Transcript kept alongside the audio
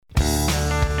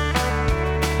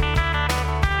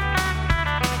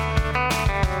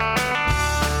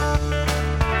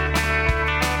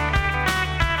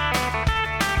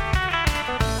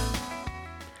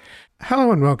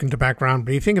Hello and welcome to Background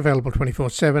Briefing, available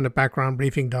 24/7 at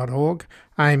backgroundbriefing.org.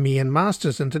 I'm Ian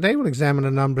Masters, and today we'll examine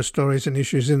a number of stories and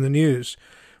issues in the news.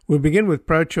 We'll begin with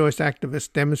pro-choice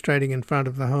activists demonstrating in front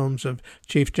of the homes of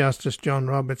Chief Justice John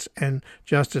Roberts and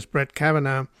Justice Brett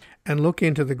Kavanaugh, and look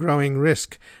into the growing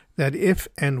risk that if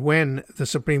and when the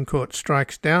Supreme Court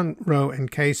strikes down Roe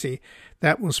and Casey,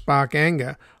 that will spark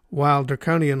anger, while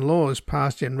draconian laws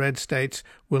passed in red states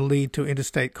will lead to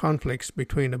interstate conflicts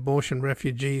between abortion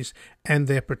refugees and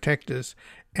their protectors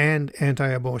and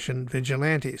anti-abortion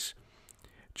vigilantes.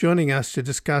 Joining us to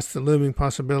discuss the looming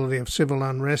possibility of civil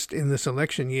unrest in this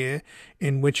election year,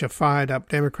 in which a fired-up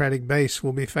Democratic base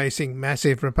will be facing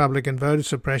massive Republican voter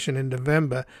suppression in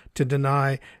November to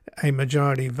deny a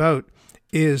majority vote,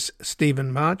 is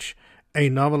Stephen March, a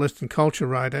novelist and culture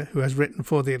writer who has written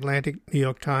for The Atlantic, New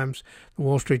York Times, The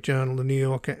Wall Street Journal, The New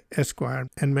Yorker, Esquire,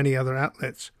 and many other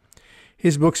outlets.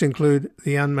 His books include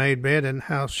The Unmade Bed and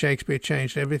How Shakespeare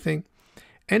Changed Everything,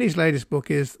 and his latest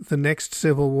book is The Next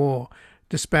Civil War,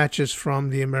 Dispatches from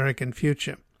the American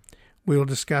Future. We will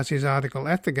discuss his article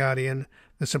at The Guardian,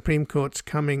 The Supreme Court's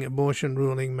Coming Abortion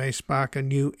Ruling May Spark a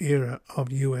New Era of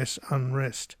U.S.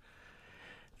 Unrest.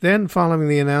 Then, following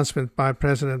the announcement by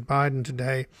President Biden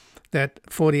today that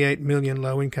 48 million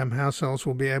low-income households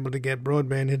will be able to get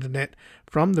broadband internet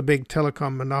from the big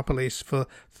telecom monopolies for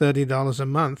 $30 a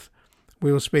month,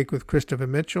 we will speak with Christopher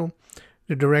Mitchell,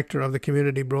 the director of the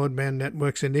Community Broadband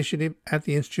Networks Initiative at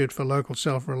the Institute for Local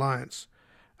Self-Reliance.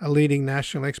 A leading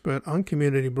national expert on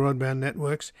community broadband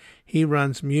networks, he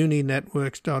runs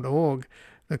muninetworks.org,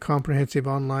 the comprehensive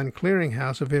online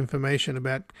clearinghouse of information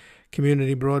about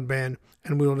community broadband,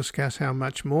 and we will discuss how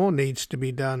much more needs to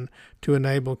be done to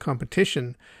enable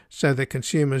competition so that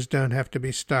consumers don't have to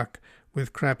be stuck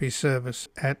with crappy service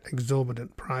at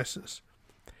exorbitant prices.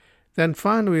 Then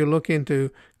finally, we'll look into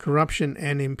corruption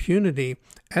and impunity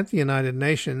at the United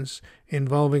Nations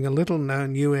involving a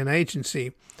little-known UN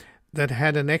agency that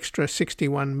had an extra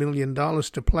 $61 million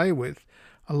to play with,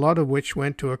 a lot of which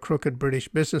went to a crooked British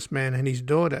businessman and his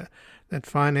daughter that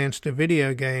financed a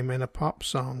video game and a pop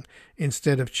song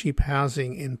instead of cheap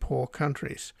housing in poor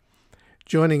countries.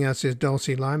 Joining us is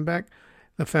Dulcie Leimbach,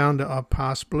 the founder of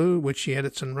Pass Blue, which she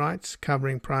edits and writes,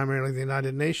 covering primarily the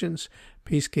United Nations,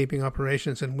 peacekeeping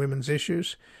operations, and women's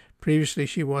issues. Previously,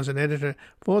 she was an editor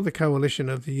for the Coalition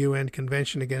of the UN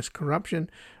Convention Against Corruption,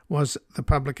 was the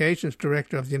publications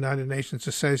director of the United Nations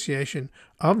Association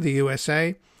of the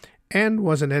USA, and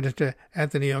was an editor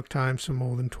at the New York Times for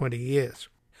more than 20 years.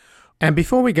 And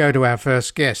before we go to our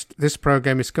first guest, this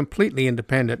program is completely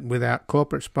independent without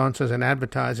corporate sponsors and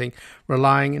advertising,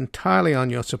 relying entirely on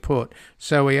your support.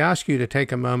 So we ask you to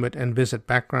take a moment and visit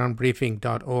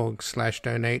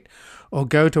backgroundbriefing.org/donate or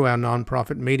go to our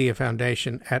nonprofit media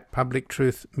foundation at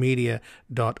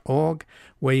publictruthmedia.org,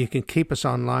 where you can keep us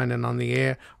online and on the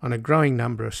air on a growing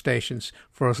number of stations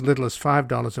for as little as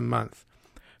 $5 a month.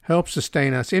 Help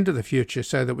sustain us into the future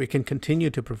so that we can continue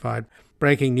to provide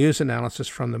breaking news analysis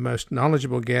from the most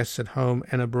knowledgeable guests at home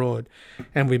and abroad.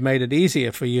 And we've made it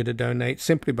easier for you to donate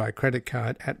simply by credit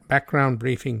card at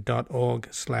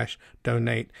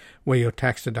backgroundbriefing.org/donate, where your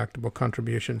tax-deductible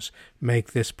contributions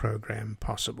make this program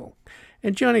possible.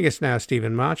 And joining us now,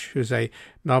 Stephen March, who's a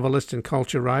novelist and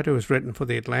culture writer who has written for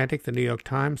The Atlantic, The New York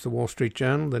Times, The Wall Street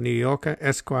Journal, The New Yorker,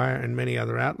 Esquire, and many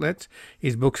other outlets.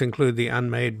 His books include The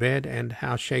Unmade Bed and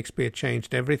How Shakespeare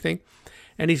Changed Everything.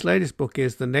 And his latest book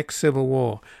is The Next Civil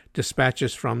War,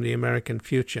 Dispatches from the American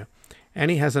Future. And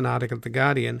he has an article at The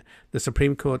Guardian, The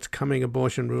Supreme Court's Coming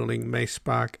Abortion Ruling May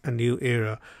Spark a New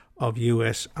Era of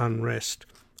U.S. Unrest.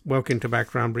 Welcome to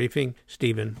Background Briefing,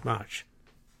 Stephen March.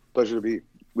 Pleasure to be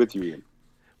with you, Ian.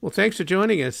 Well, thanks for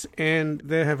joining us. And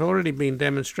there have already been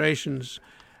demonstrations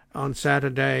on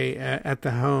Saturday at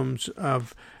the homes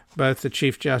of both the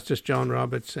Chief Justice John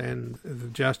Roberts and the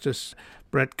Justice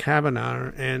Brett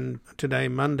Kavanaugh. And today,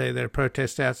 Monday, there are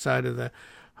protests outside of the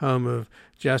home of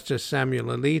Justice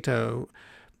Samuel Alito.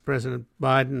 President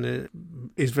Biden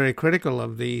is very critical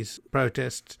of these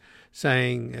protests,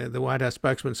 saying, the White House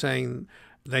spokesman saying,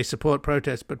 they support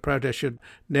protests, but protests should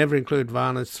never include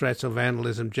violence, threats, or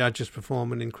vandalism. Judges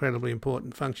perform an incredibly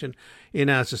important function in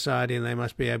our society, and they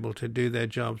must be able to do their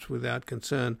jobs without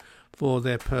concern for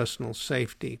their personal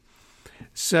safety.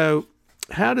 So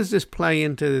how does this play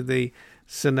into the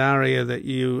scenario that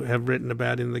you have written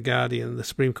about in The Guardian? The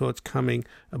Supreme Court's coming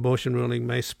abortion ruling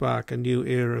may spark a new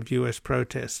era of U.S.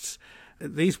 protests.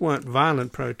 These weren't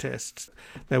violent protests.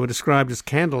 They were described as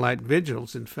candlelight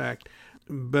vigils, in fact.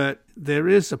 But there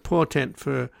is a portent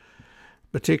for,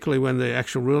 particularly when the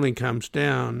actual ruling comes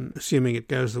down, assuming it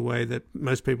goes the way that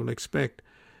most people expect.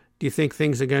 Do you think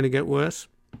things are going to get worse?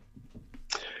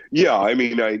 Yeah, I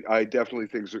mean, I definitely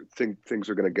think things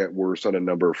are going to get worse on a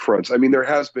number of fronts. I mean, there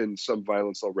has been some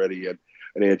violence already at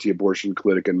an anti-abortion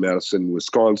clinic in Madison,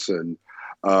 Wisconsin,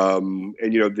 and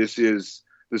this is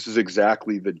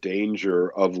exactly the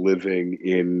danger of living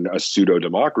in a pseudo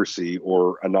democracy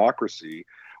or anocracy,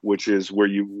 which is where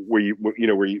you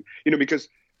because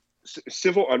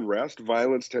civil unrest,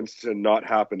 violence tends to not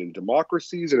happen in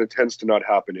democracies, and it tends to not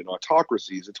happen in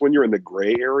autocracies. It's when you're in the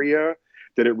gray area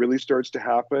that it really starts to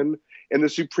happen. And the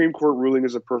Supreme Court ruling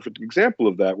is a perfect example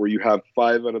of that, where you have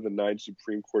 5 out of the 9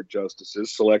 Supreme Court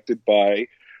justices selected by,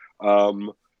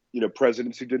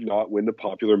 presidents who did not win the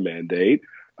popular mandate.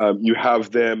 You have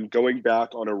them going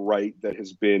back on a right that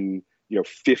has been,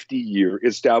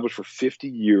 established for 50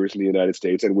 years in the United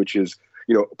States, and which is,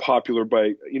 popular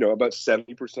by, about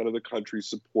 70% of the country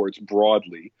supports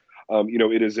broadly.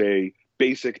 It is a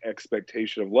basic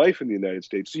expectation of life in the United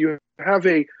States. So you have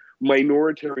a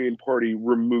minoritarian party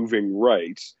removing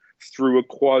rights through a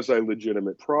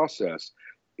quasi-legitimate process.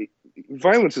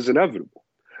 Violence is inevitable.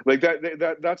 Like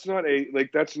that's not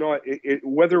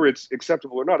whether it's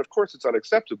acceptable or not. Of course, it's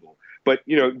unacceptable. But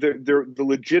the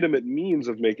legitimate means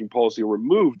of making policy are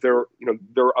removed. There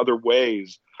are other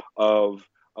ways of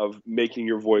making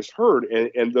your voice heard,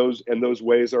 and those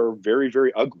ways are very,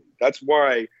 very ugly. That's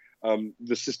why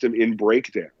the system in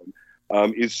breakdown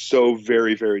is so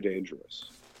very, very dangerous.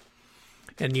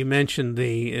 And you mentioned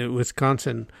the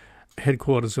Wisconsin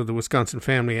headquarters of the Wisconsin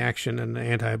Family Action and the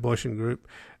anti-abortion group.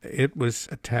 It was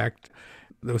attacked.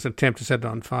 There was an attempt to set it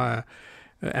on fire,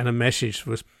 and a message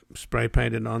was spray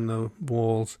painted on the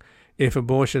walls. If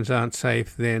abortions aren't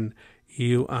safe, then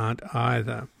you aren't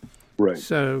either. Right.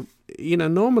 So,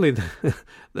 normally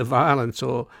the violence,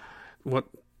 or what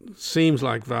seems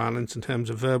like violence in terms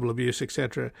of verbal abuse,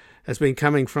 etc., has been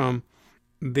coming from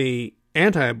the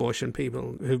anti-abortion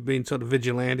people who've been sort of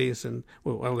vigilantes, and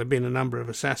well, there've been a number of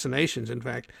assassinations, in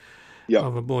fact,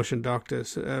 of abortion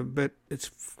doctors. But it's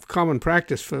common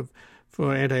practice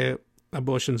for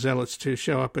anti-abortion zealots to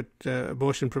show up at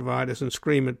abortion providers and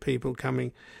scream at people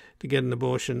coming to get an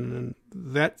abortion, and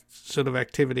that sort of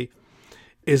activity.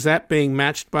 Is that being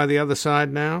matched by the other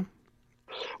side now?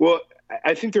 Well,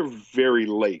 I think they're very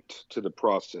late to the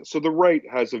process. So the right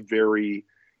has a very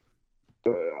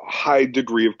high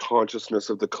degree of consciousness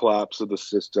of the collapse of the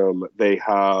system. They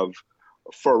have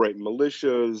far-right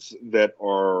militias that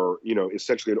are,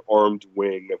 essentially an armed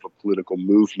wing of a political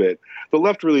movement. The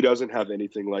left really doesn't have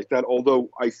anything like that,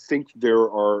 although I think there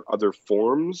are other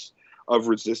forms of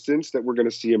resistance that we're going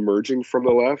to see emerging from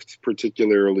the left,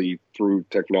 particularly through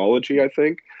technology, I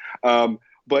think.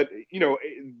 But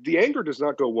the anger does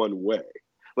not go one way.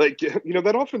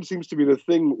 That often seems to be the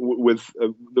thing with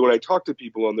when I talk to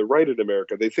people on the right in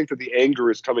America. They think that the anger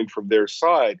is coming from their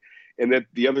side and that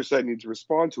the other side needs to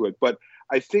respond to it. But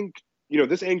I think,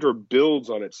 this anger builds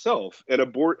on itself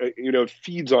and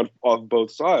feeds on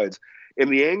both sides. And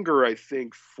the anger, I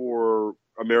think, for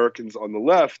Americans on the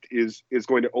left is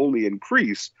going to only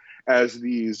increase as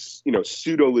these,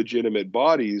 pseudo-legitimate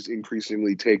bodies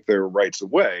increasingly take their rights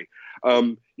away.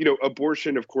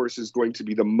 Abortion, of course, is going to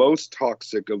be the most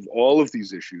toxic of all of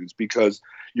these issues because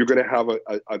you're going to have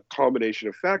a combination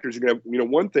of factors. You're going to have,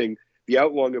 one thing, the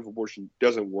outlawing of abortion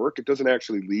doesn't work. It doesn't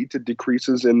actually lead to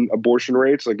decreases in abortion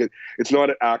rates. It's not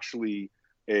actually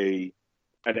an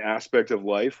aspect of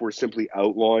life where simply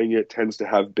outlawing it tends to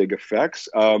have big effects.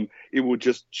 It will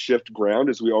just shift ground,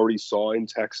 as we already saw in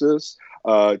Texas,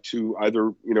 to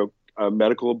either,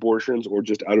 medical abortions or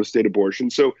just out-of-state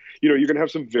abortions. So, you're going to have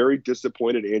some very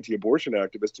disappointed anti-abortion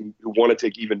activists who want to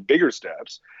take even bigger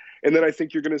steps. And then I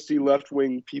think you're going to see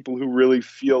left-wing people who really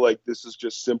feel like this is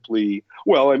just simply,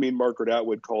 Margaret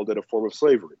Atwood called it a form of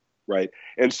slavery, right?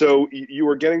 And so you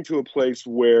are getting to a place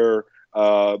where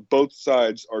both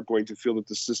sides are going to feel that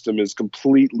the system is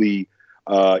completely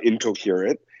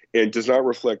incoherent and does not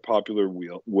reflect popular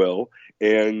will,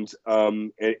 and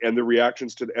the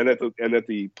reactions to and that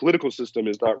the political system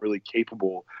is not really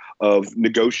capable of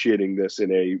negotiating this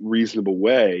in a reasonable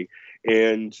way,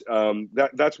 and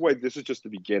that's why this is just the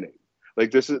beginning.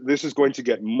 This is going to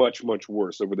get much, much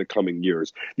worse over the coming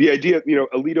years. The idea,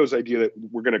 Alito's idea that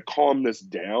we're going to calm this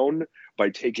down by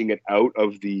taking it out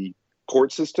of the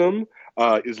court system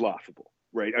is laughable.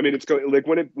 Right. I mean, it's going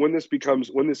when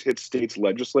this hits states'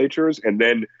 legislatures, and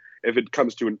then if it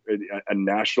comes to a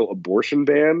national abortion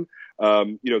ban,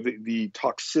 the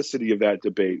toxicity of that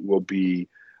debate will be,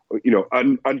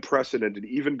 unprecedented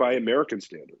even by American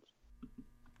standards.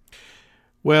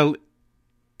 Well,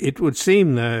 it would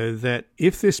seem, though, that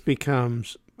if this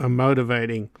becomes a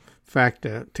motivating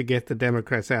factor to get the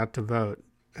Democrats out to vote,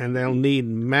 and they'll need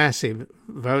massive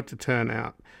voter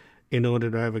turnout in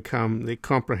order to overcome the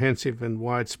comprehensive and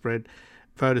widespread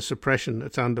voter suppression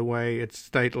that's underway at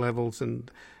state levels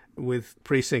and with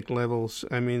precinct levels.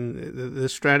 I mean, the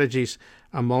strategies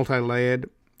are multi-layered,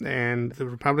 and the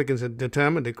Republicans are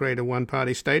determined to create a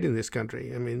one-party state in this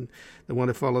country. I mean, they want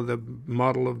to follow the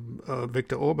model of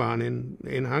Viktor Orban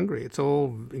in Hungary. It's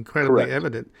all incredibly Correct.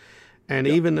 evident. And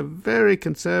even a very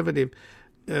conservative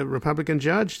Republican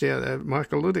judge,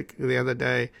 Michael Luttig, the other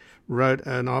day, wrote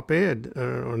an op-ed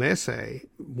or an essay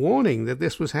warning that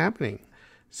this was happening.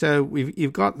 So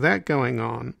you've got that going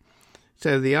on.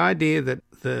 So the idea that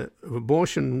the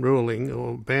abortion ruling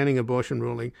or banning abortion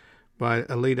ruling by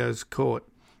Alito's court,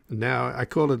 now I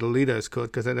call it Alito's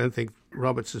court because I don't think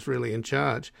Roberts is really in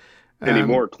charge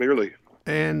Anymore, clearly.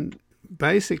 And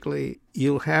basically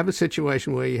you'll have a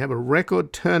situation where you have a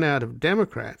record turnout of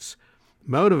Democrats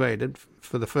motivated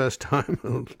for the first time,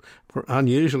 or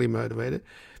unusually motivated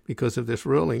because of this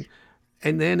ruling.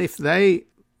 And then if their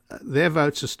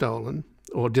votes are stolen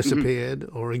or disappeared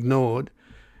or ignored,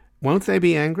 won't they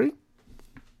be angry?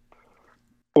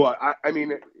 Well, I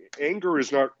mean, anger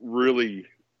is not really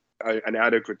an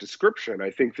adequate description.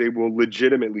 I think they will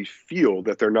legitimately feel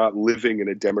that they're not living in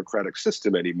a democratic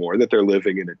system anymore, that they're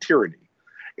living in a tyranny.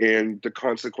 And the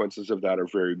consequences of that are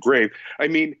very grave. I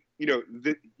mean,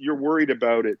 you're worried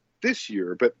about it this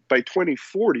year, but by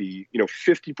 2040,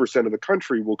 50% of the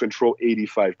country will control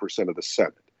 85% of the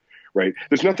Senate, right?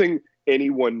 There's nothing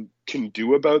anyone can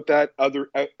do about that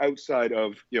outside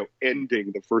of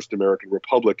ending the first American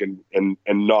Republic and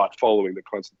not following the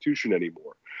Constitution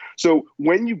anymore. So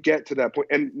when you get to that point,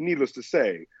 and needless to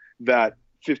say, that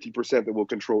 50% that will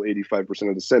control 85%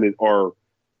 of the Senate are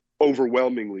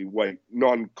overwhelmingly white,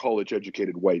 non-college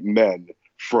educated white men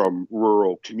from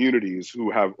rural communities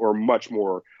who are much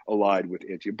more allied with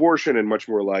anti-abortion and much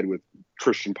more allied with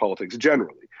Christian politics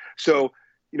generally. So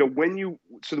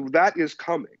so that is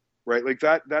coming. Right, like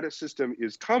that system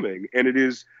is coming, and it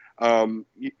is,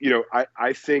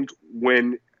 I think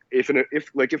if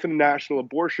a national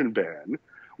abortion ban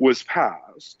was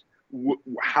passed,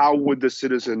 how would the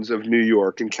citizens of New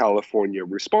York and California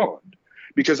respond?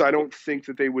 Because I don't think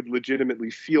that they would legitimately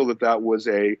feel that was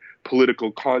a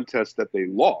political contest that they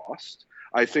lost.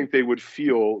 I think they would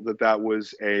feel that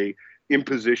was a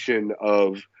imposition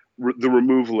of the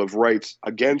removal of rights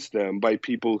against them by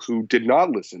people who did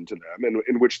not listen to them and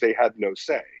in which they had no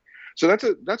say. So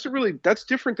that's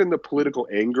different than the political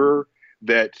anger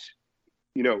that,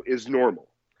 is normal,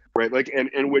 right? Like,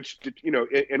 and which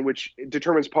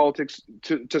determines politics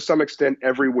to some extent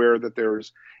everywhere that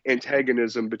there's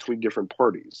antagonism between different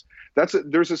parties.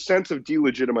 There's a sense of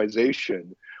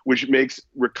delegitimization, which makes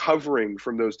recovering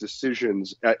from those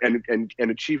decisions and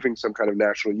achieving some kind of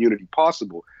national unity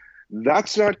possible.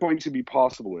 That's not going to be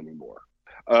possible anymore.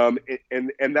 And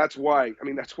that's why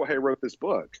I wrote this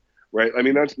book, right? I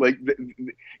mean, that's like,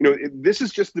 this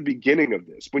is just the beginning of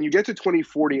this. When you get to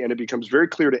 2040 and it becomes very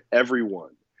clear to everyone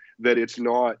that it's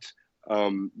not,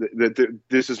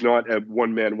 this is not a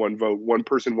one man, one vote, one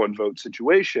person, one vote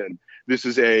situation. This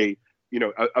is a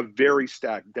very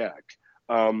stacked deck.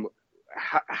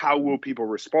 How will people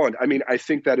respond? I mean, I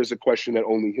think that is a question that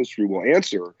only history will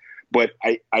answer. But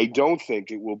I don't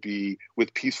think it will be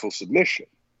with peaceful submission.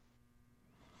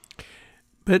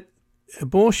 But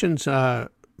abortions are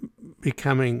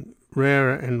becoming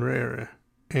rarer and rarer.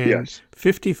 And yes.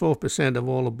 54% of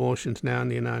all abortions now in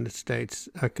the United States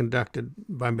are conducted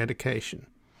by medication.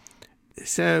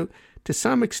 So to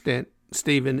some extent,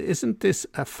 Stephen, isn't this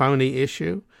a phony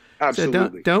issue?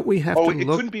 Absolutely. So don't we have to look... it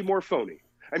couldn't be more phony.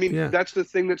 I mean, That's the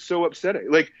thing that's so upsetting.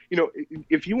 Like,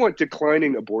 if you want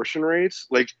declining abortion rates,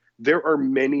 like, there are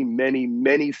many, many,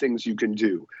 many things you can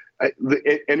do,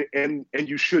 and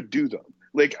you should do them.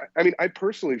 Like, I mean, I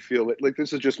personally feel like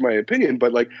this is just my opinion,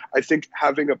 but like, I think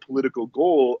having a political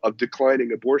goal of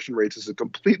declining abortion rates is a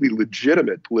completely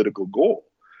legitimate political goal,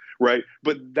 right?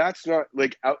 But that's not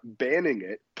like banning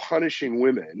it, punishing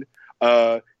women,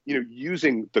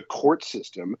 using the court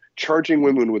system, charging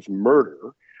women with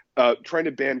murder. Trying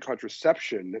to ban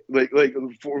contraception, like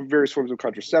for various forms of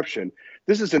contraception.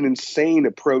 This is an insane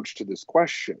approach to this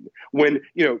question. When,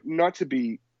 not to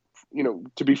be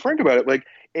frank about it, like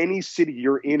any city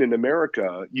you're in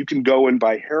America, you can go and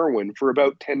buy heroin for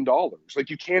about $10.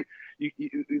 Like you can't,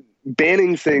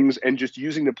 banning things and just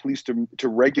using the police to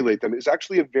regulate them is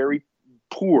actually a very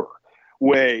poor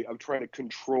way of trying to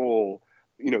control,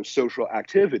 social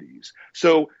activities.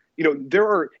 So, there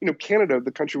are, Canada,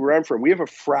 the country where I'm from, we have a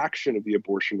fraction of the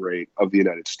abortion rate of the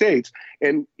United States.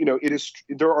 And,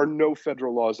 there are no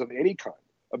federal laws of any kind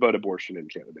about abortion in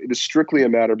Canada. It is strictly a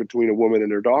matter between a woman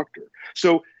and her doctor.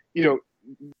 So,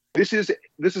 This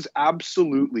is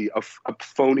absolutely a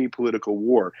phony political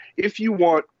war. If you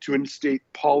want to instate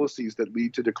policies that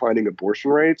lead to declining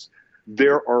abortion rates,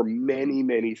 there are many,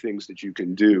 many things that you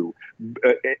can do.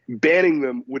 Banning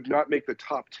them would not make the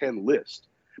top 10 list.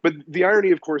 But the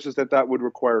irony, of course, is that would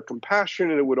require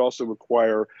compassion, and it would also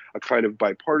require a kind of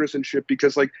bipartisanship,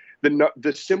 because like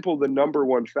the number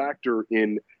one factor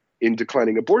in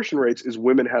declining abortion rates is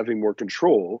women having more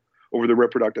control over their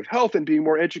reproductive health and being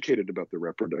more educated about their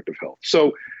reproductive health.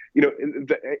 So,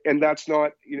 and that's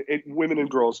not, women and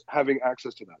girls having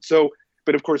access to that. So,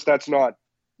 but of course, that's not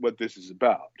what this is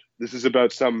about. This is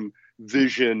about some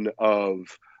vision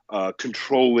of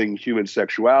controlling human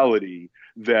sexuality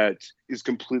that is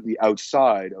completely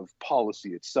outside of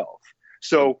policy itself.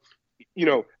 So,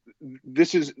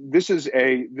 this is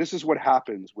what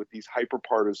happens with these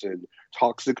hyperpartisan,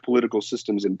 toxic political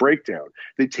systems in breakdown.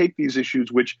 They take these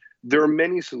issues, which there are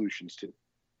many solutions to,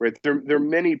 right? There are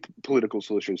many political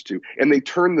solutions to, and they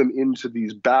turn them into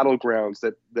these battlegrounds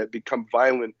that become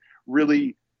violent,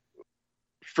 really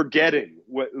forgetting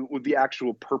what the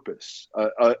actual purpose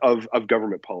of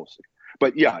government policy.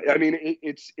 But yeah, I mean,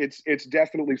 it's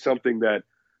definitely something that,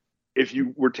 if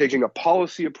you were taking a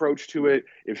policy approach to it,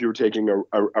 if you were taking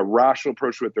a rational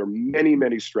approach to it, there are many,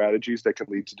 many strategies that can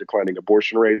lead to declining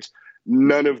abortion rates.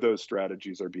 None of those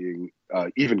strategies are being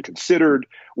even considered.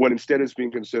 What instead is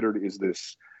being considered is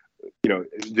this,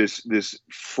 this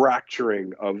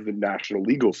fracturing of the national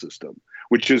legal system,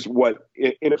 which is what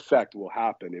in effect will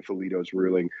happen if Alito's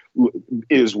ruling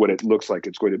is what it looks like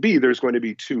it's going to be. There's going to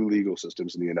be two legal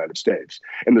systems in the United States,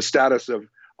 and the status of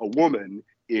a woman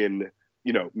in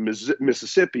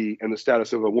Mississippi and the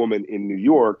status of a woman in New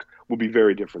York will be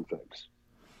very different things.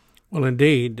 Well,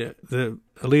 indeed, the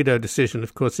Alito decision,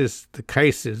 of course, is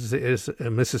a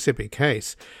Mississippi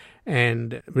case.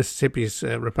 And Mississippi's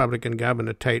Republican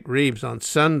Governor Tate Reeves on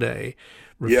Sunday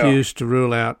refused to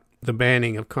rule out the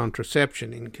banning of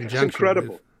contraception in conjunction. That's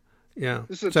incredible.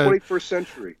 This is the 21st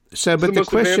century. So, but the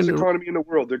most advanced economy in the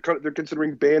world. They're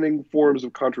considering banning forms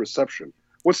of contraception.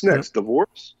 What's next?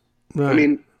 Divorce? Right.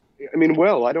 I mean,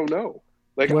 well, I don't know.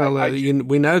 We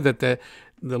know that the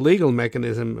legal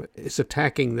mechanism is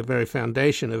attacking the very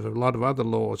foundation of a lot of other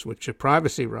laws, which are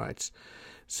privacy rights.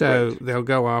 So They'll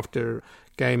go after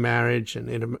gay marriage and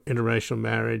interracial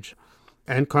marriage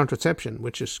and contraception,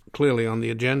 which is clearly on the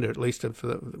agenda, at least for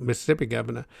the Mississippi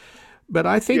governor. But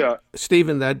I think,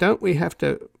 Stephen, though, don't we have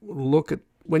to look at,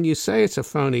 when you say it's a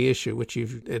phony issue, which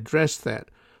you've addressed that,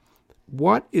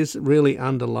 what is really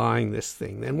underlying this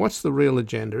thing? And what's the real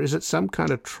agenda? Is it some kind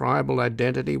of tribal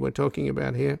identity we're talking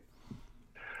about here?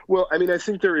 Well, I mean, I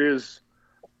think there is.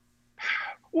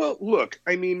 Well, look,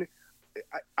 I mean,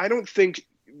 I don't think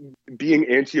being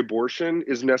anti-abortion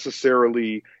is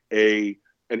necessarily an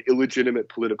illegitimate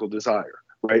political desire,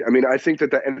 right? I mean, I think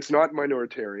that and it's not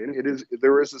minoritarian.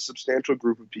 There is a substantial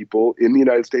group of people in the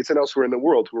United States and elsewhere in the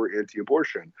world who are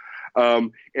anti-abortion.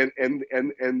 And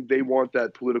they want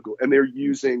that political, and they're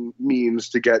using means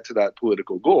to get to that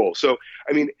political goal. So,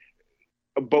 I mean,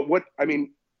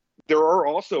 there are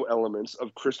also elements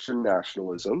of Christian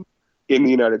nationalism in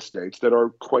the United States that are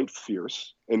quite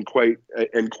fierce and quite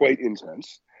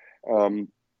intense.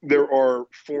 There are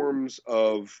forms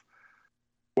of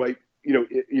white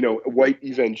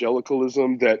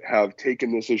evangelicalism that have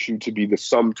taken this issue to be the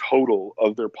sum total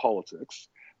of their politics.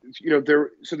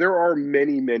 There are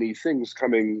many, many things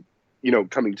coming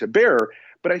to bear.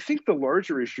 But I think the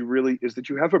larger issue really is that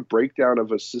you have a breakdown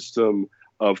of a system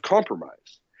of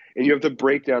compromise, and you have the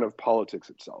breakdown of politics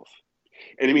itself.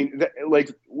 And I mean,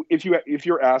 if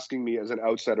you're asking me as an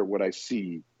outsider what I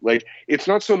see, it's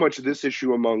not so much this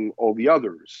issue among all the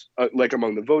others,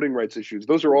 among the voting rights issues.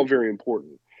 Those are all very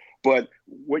important. But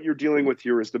what you're dealing with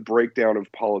here is the breakdown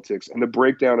of politics and the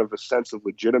breakdown of a sense of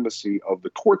legitimacy of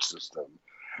the court system,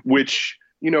 which,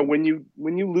 when you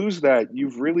lose that,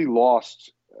 you've really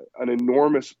lost an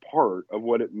enormous part of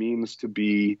what it means to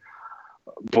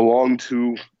belong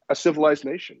to a civilized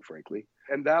nation, frankly.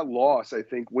 And that loss, I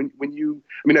think,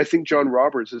 I think John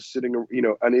Roberts is sitting,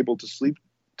 unable to sleep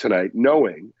tonight,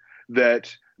 knowing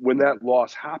that when that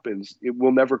loss happens, it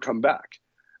will never come back.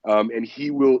 And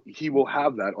he will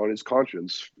have that on his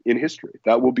conscience in history.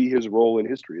 That will be his role in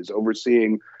history, is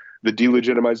overseeing the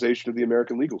delegitimization of the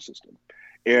American legal system.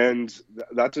 And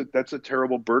that's a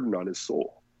terrible burden on his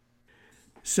soul.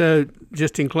 So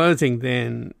just in closing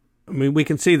then, I mean, we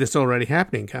can see this already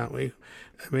happening, can't we?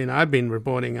 I mean, I've been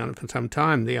reporting on it for some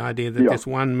time, the idea that this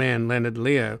one man, Leonard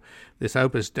Leo, this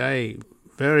Opus Dei,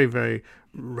 very, very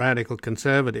radical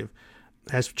conservative,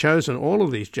 has chosen all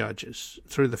of these judges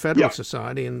through the Federalist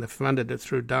Society and funded it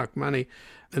through dark money.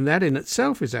 And that in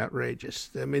itself is outrageous.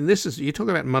 I mean, you talk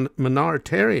about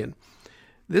minoritarian.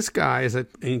 This guy is an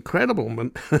incredible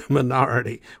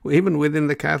minority, even within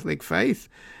the Catholic faith.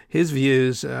 His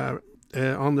views are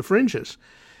on the fringes.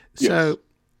 So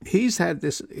he's had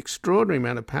this extraordinary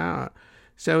amount of power.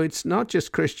 So it's not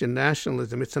just Christian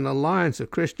nationalism; it's an alliance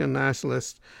of Christian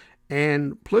nationalists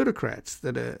and plutocrats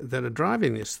that are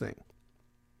driving this thing.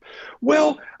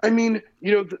 Well, I mean,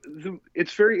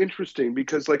 it's very interesting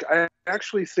because, like, I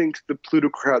actually think the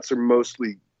plutocrats are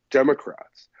mostly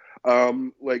Democrats.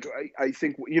 I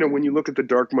think, when you look at the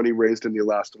dark money raised in the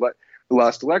last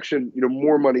election,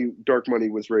 more dark money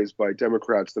was raised by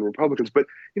Democrats than Republicans. But,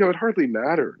 it hardly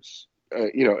matters.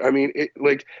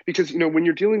 Because, when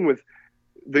you're dealing with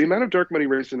the amount of dark money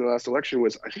raised in the last election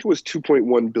I think it was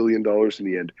 $2.1 billion in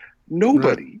the end.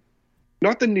 Nobody,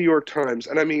 not the New York Times,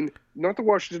 and I mean, not the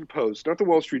Washington Post, not the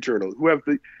Wall Street Journal,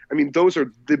 those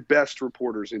are the best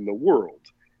reporters in the world,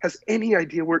 has any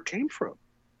idea where it came from.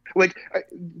 Do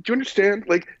you understand?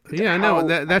 I know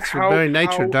that's the very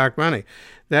nature of dark money.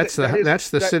 That's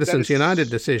the Citizens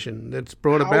United decision that's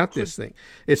brought about this thing.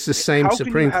 It's the same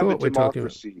Supreme Court we're talking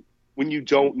about. When you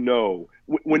don't know,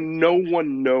 when no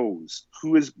one knows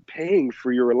who is paying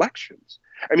for your elections.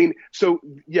 I mean, so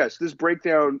yes, this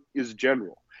breakdown is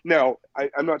general. Now,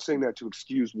 I'm not saying that to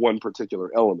excuse one particular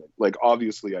element.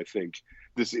 Obviously, I think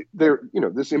this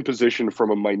imposition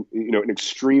from an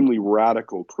extremely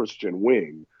radical Christian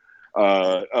wing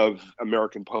of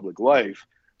American public life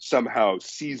somehow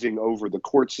seizing over the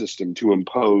court system to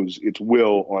impose its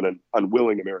will on an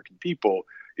unwilling American people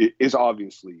is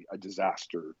obviously a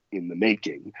disaster in the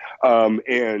making,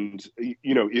 and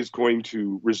is going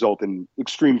to result in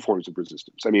extreme forms of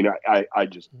resistance. I mean, I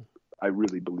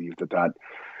really believe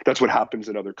that's what happens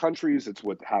in other countries. It's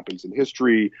what happens in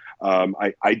history.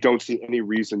 I don't see any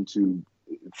reason to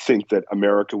think that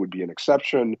America would be an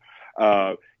exception.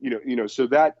 So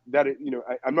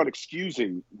I'm not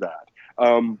excusing that.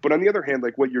 But on the other hand,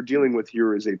 what you're dealing with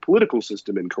here is a political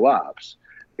system in collapse.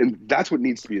 And that's what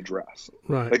needs to be addressed.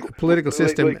 Right, a political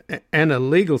system and a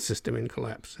legal system in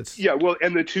collapse. And the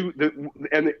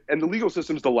legal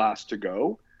system's the last to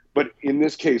go. But in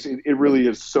this case, it really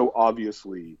is so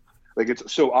obviously,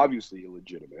 it's so obviously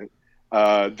illegitimate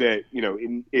that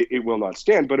it will not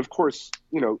stand. But of course,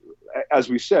 as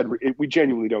we said, we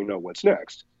genuinely don't know what's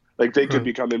next. They could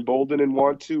become emboldened and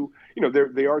want to.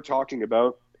 They are talking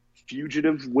about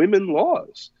fugitive women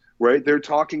laws. Right, they're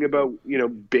talking about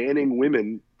banning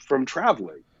women from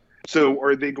traveling. So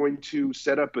are they going to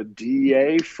set up a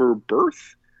DEA for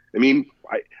birth? I mean,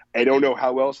 I don't know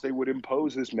how else they would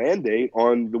impose this mandate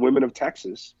on the women of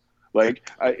Texas. I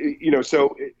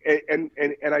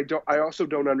also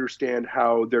don't understand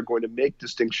how they're going to make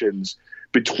distinctions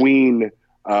between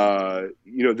their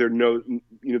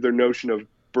notion of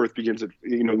life begins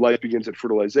at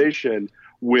fertilization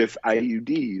with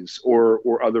IUDs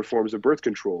or other forms of birth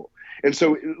control. And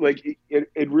so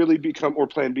it really or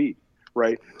Plan B,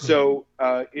 right? So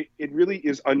it really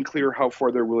is unclear how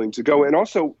far they're willing to go. And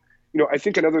also, I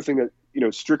think another thing that,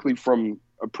 strictly from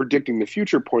a predicting the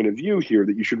future point of view here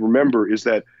that you should remember is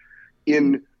that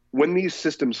when these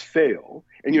systems fail,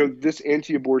 and, this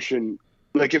anti-abortion,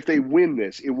 if they win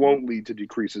this, it won't lead to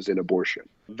decreases in abortion.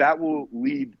 That will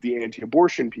lead the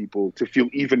anti-abortion people to feel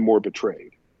even more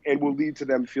betrayed and will lead to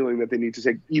them feeling that they need to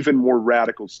take even more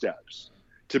radical steps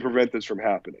to prevent this from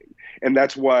happening. And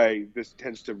that's why this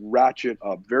tends to ratchet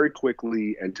up very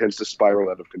quickly and tends to spiral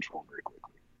out of control very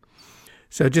quickly.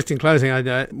 So just in closing,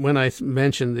 when I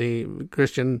mentioned the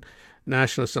Christian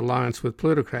Nationalist Alliance with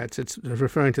plutocrats, it's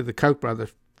referring to the Koch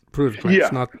brothers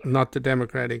plutocrats, not the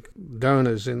Democratic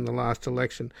donors in the last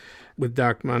election with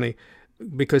dark money,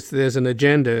 because there's an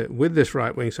agenda with this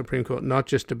right-wing Supreme Court not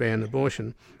just to ban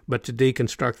abortion, but to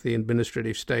deconstruct the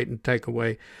administrative state and take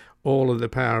away all of the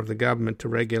power of the government to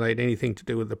regulate anything to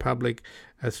do with the public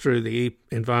through the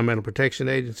Environmental Protection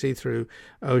Agency, through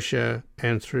OSHA,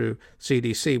 and through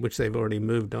CDC, which they've already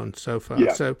moved on so far.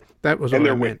 Yeah. So that was what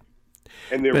I meant.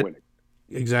 And they're winning.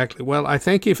 Exactly. Well, I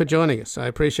thank you for joining us. I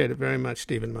appreciate it very much,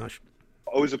 Stephen Marsh.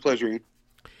 Always a pleasure.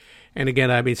 And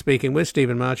again, I've been speaking with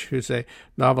Stephen Marsh, who's a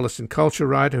novelist and culture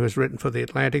writer who has written for The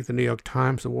Atlantic, The New York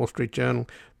Times, The Wall Street Journal,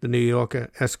 The New Yorker,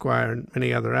 Esquire, and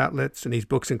many other outlets. And his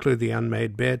books include The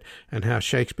Unmade Bed and How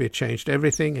Shakespeare Changed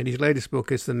Everything. And his latest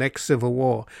book is The Next Civil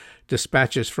War,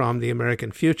 Dispatches from the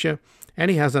American Future. And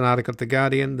he has an article at The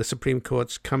Guardian, The Supreme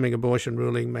Court's Coming Abortion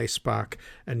Ruling May Spark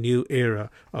a New Era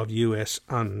of U.S.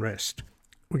 Unrest.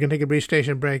 We're going to take a brief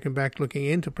station break and back looking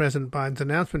into President Biden's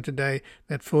announcement today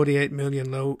that 48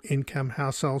 million low-income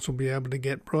households will be able to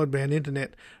get broadband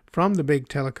internet from the big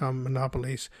telecom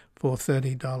monopolies for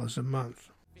 $30 a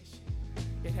month.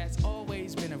 It has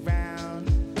always been around.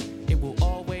 It will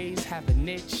always have a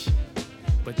niche.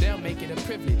 But they'll make it a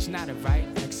privilege, not a right,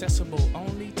 accessible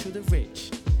only to the rich.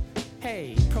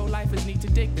 Hey, pro-lifers need to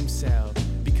dig themselves,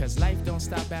 because life don't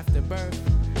stop after birth.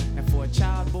 And for a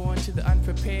child born to the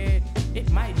unprepared, it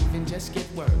might even just get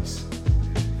worse.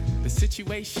 The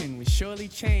situation would surely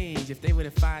change if they were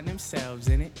to find themselves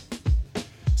in it.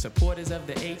 Supporters of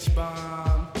the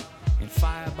H-bomb and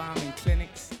firebombing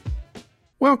clinics.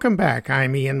 Welcome back.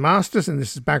 I'm Ian Masters, and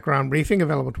this is Background Briefing,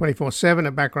 available 24/7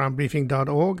 at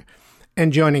backgroundbriefing.org.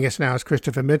 And joining us now is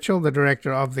Christopher Mitchell, the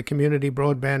Director of the Community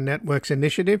Broadband Networks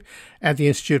Initiative at the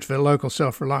Institute for Local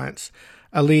Self-Reliance.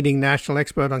 A leading national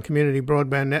expert on community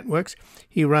broadband networks,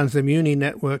 he runs the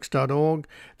muninetworks.org,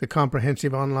 the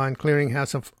comprehensive online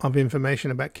clearinghouse of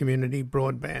information about community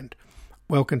broadband.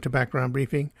 Welcome to Background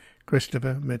Briefing,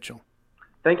 Christopher Mitchell.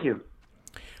 Thank you.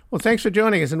 Well, thanks for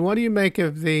joining us. And what do you make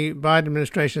of the Biden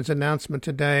administration's announcement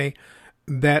today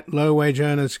that low-wage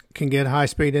earners can get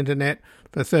high-speed internet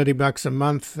for $30 a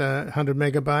month, 100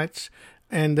 megabytes,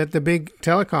 and that the big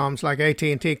telecoms like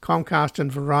AT&T, Comcast,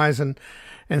 and Verizon,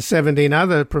 and 17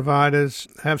 other providers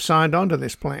have signed on to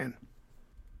this plan?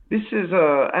 This is,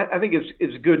 I think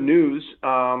it's good news.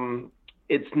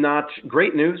 It's not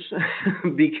great news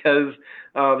because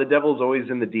the devil's always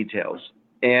in the details.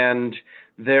 And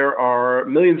there are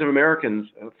millions of Americans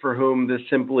for whom this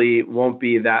simply won't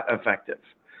be that effective.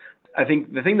 I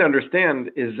think the thing to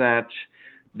understand is that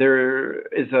there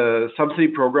is a subsidy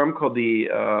program called the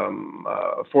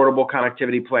Affordable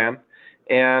Connectivity Plan,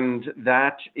 and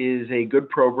that is a good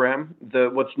program.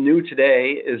 What's new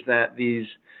today is that these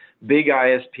big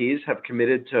ISPs have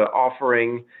committed to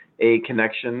offering a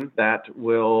connection that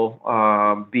will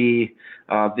be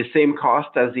the same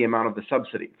cost as the amount of the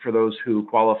subsidy for those who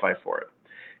qualify for it.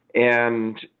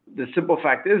 And the simple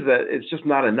fact is that it's just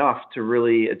not enough to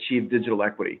really achieve digital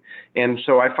equity. And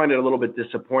so I find it a little bit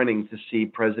disappointing to see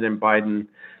President Biden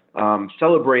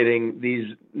celebrating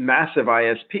these massive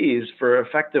ISPs for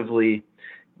effectively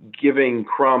giving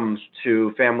crumbs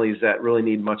to families that really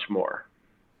need much more.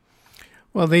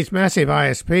 Well, these massive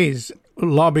ISPs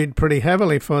lobbied pretty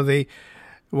heavily for the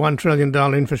 $1 trillion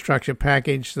infrastructure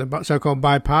package, the so-called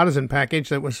bipartisan package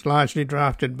that was largely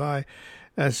drafted by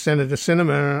Senator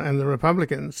Sinema and the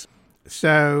Republicans.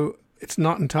 So it's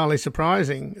not entirely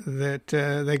surprising that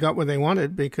they got what they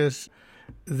wanted, because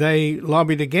they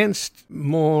lobbied against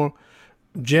more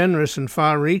generous and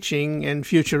far-reaching and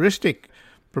futuristic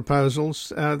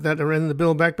proposals that are in the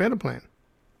Build Back Better plan.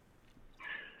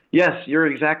 Yes, you're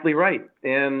exactly right.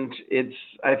 And it's,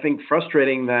 I think,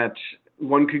 frustrating that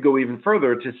one could go even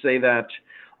further to say that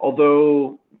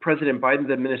although President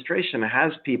Biden's administration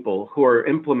has people who are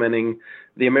implementing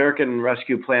the American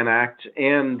Rescue Plan Act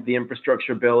and the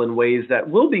infrastructure bill in ways that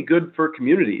will be good for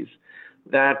communities,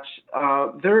 that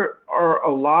there are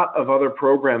a lot of other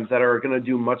programs that are going to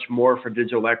do much more for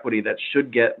digital equity that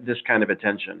should get this kind of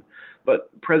attention. But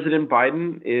President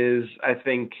Biden is, I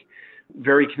think,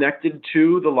 very connected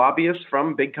to the lobbyists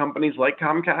from big companies like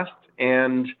Comcast,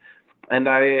 and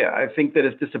I think that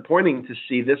it's disappointing to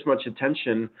see this much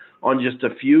attention on just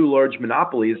a few large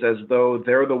monopolies as though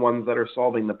they're the ones that are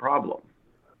solving the problem.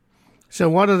 So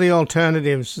what are the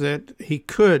alternatives that he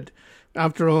could?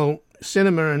 After all,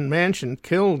 Sinema and Manchin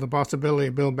killed the possibility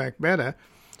of Build Back Better,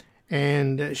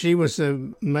 and she was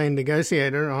the main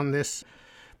negotiator on this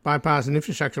bipartisan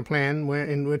infrastructure plan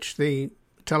in which the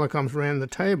telecoms ran the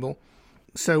table.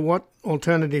 So what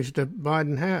alternatives does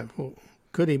Biden have? Or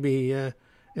could he be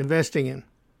investing in?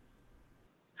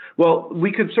 Well,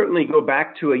 we could certainly go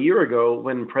back to a year ago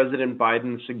when President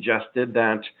Biden suggested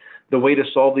that the way to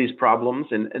solve these problems,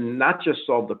 and not just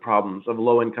solve the problems of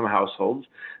low-income households,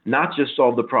 not just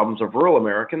solve the problems of rural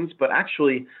Americans, but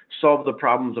actually solve the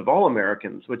problems of all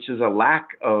Americans, which is a lack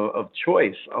of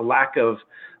choice, a lack of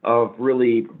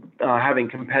really having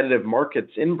competitive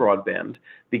markets in broadband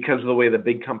because of the way the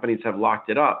big companies have locked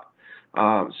it up.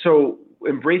 So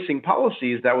embracing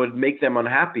policies that would make them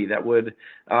unhappy, that would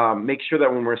make sure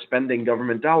that when we're spending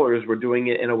government dollars, we're doing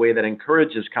it in a way that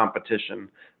encourages competition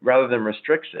rather than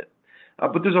restricts it.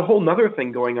 But there's a whole nother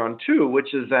thing going on, too,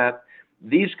 which is that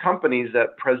these companies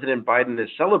that President Biden is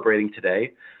celebrating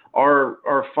today are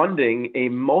funding a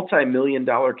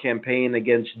multi-million-dollar campaign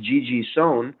against Gigi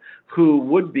Sohn, who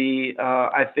would be,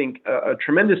 I think, a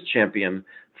tremendous champion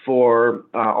for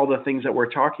all the things that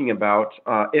we're talking about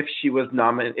if she was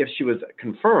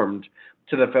confirmed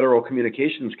to the Federal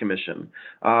Communications Commission.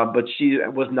 But she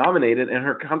was nominated, and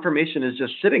her confirmation is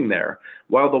just sitting there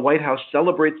while the White House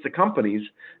celebrates the companies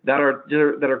that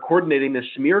are coordinating this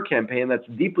smear campaign that's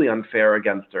deeply unfair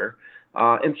against her.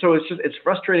 And so it's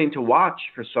frustrating to watch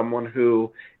for someone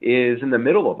who is in the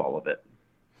middle of all of it.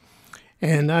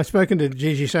 And I've spoken to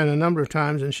Gigi Sohn a number of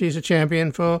times, and she's a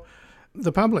champion for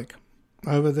the public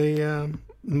over the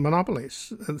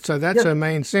monopolies. So that's her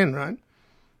main sin, right?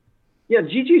 Yeah,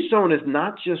 Gigi Sohn is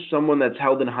not just someone that's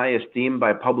held in high esteem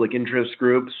by public interest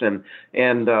groups and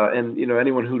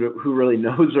anyone who really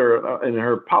knows her and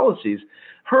her policies.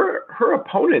 Her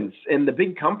opponents and the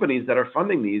big companies that are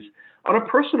funding these, on a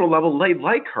personal level, they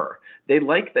like her. They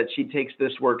like that she takes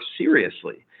this work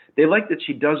seriously. They like that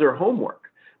she does her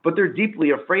homework, but they're deeply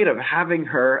afraid of having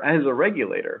her as a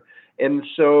regulator. And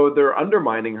so they're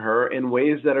undermining her in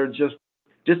ways that are just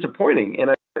disappointing.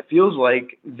 And it feels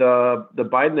like the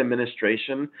Biden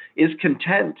administration is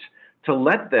content to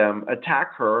let them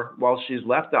attack her while she's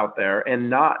left out there and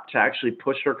not to actually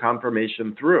push her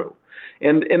confirmation through.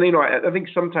 And I think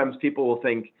sometimes people will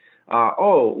think,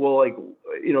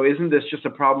 isn't this just a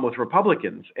problem with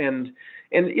Republicans? And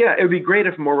yeah, it would be great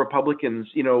if more Republicans,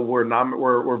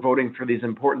 were voting for these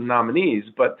important nominees.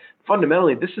 But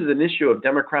fundamentally, this is an issue of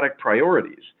Democratic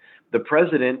priorities. The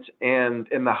president and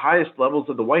the highest levels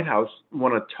of the White House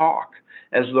want to talk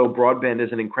as though broadband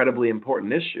is an incredibly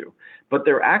important issue, but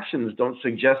their actions don't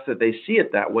suggest that they see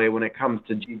it that way when it comes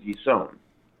to Gigi Sohn.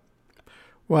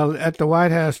 Well, at the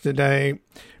White House today,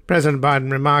 President Biden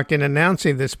remarked in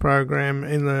announcing this program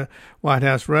in the White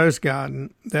House Rose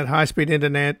Garden that high-speed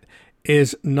internet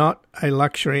is not a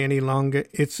luxury any longer,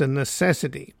 it's a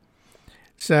necessity.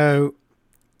 So,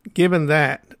 given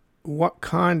that, what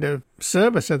kind of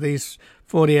service are these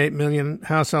 48 million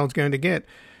households going to get?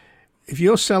 If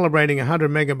you're celebrating 100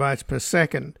 megabytes per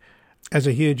second as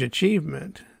a huge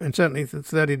achievement, and certainly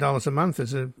 $30 a month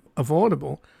is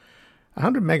affordable,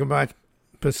 100 megabytes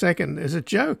per second is a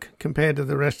joke compared to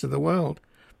the rest of the world,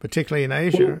 particularly in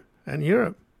Asia and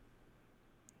Europe.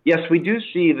 Yes, we do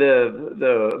see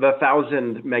the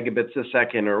 1,000 megabits a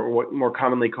second, or what more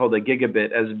commonly called a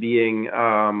gigabit, as being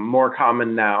more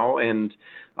common now, and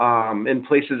in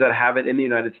places that have it in the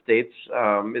United States,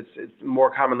 it's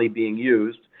more commonly being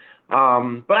used.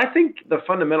 But I think the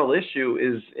fundamental issue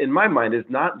is, in my mind, is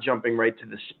not jumping right to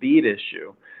the speed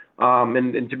issue.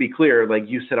 And to be clear, like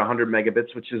you said, 100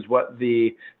 megabits, which is what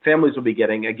the families will be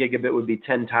getting. A gigabit would be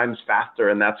 10 times faster,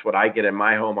 and that's what I get in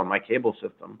my home on my cable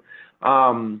system.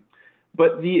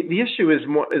 But the issue is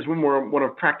more one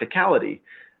of practicality.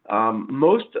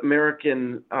 Most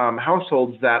American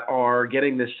households that are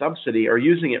getting this subsidy are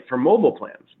using it for mobile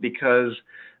plans because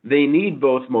they need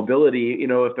both mobility,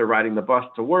 if they're riding the bus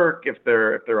to work, if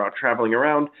they're out traveling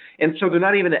around. And so they're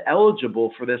not even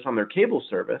eligible for this on their cable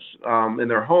service in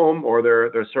their home or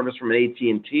their service from an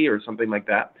AT&T or something like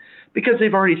that, because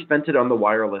they've already spent it on the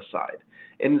wireless side.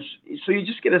 And so you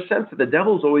just get a sense that the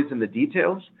devil's always in the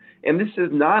details. And this is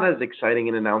not as exciting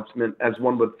an announcement as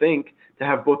one would think, to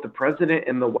have both the president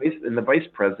and the vice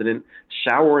president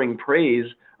showering praise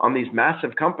on these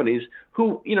massive companies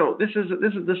who, this is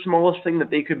the smallest thing that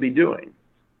they could be doing.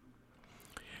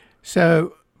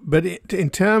 So, but in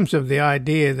terms of the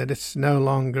idea that it's no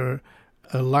longer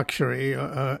a luxury,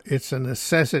 it's a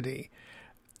necessity,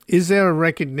 is there a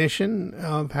recognition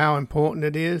of how important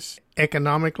it is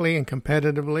economically and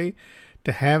competitively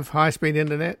to have high-speed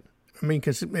internet? I mean,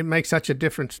 because it makes such a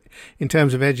difference in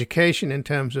terms of education, in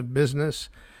terms of business,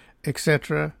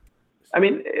 etc. I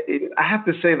mean, I have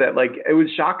to say that, it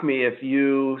would shock me if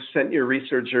you sent your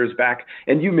researchers back,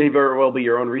 and you may very well be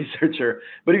your own researcher.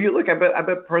 But if you look, I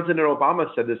bet President Obama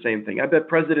said the same thing. I bet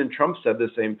President Trump said the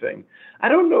same thing. I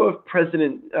don't know if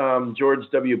President George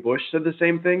W. Bush said the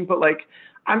same thing, but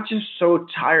I'm just so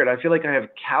tired. I feel like I have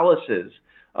calluses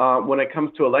when it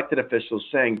comes to elected officials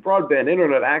saying broadband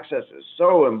internet access is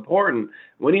so important.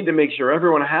 We need to make sure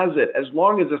everyone has it, as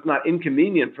long as it's not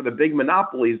inconvenient for the big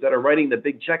monopolies that are writing the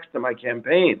big checks to my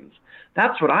campaigns.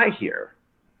 That's what I hear.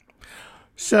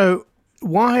 So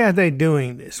why are they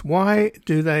doing this? Why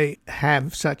do they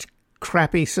have such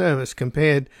crappy service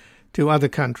compared to other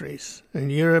countries? In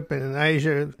Europe and in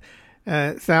Asia,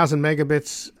 1,000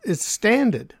 megabits is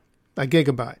standard, a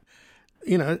gigabyte.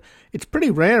 It's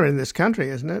pretty rare in this country,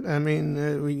 isn't it? I mean,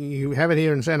 you have it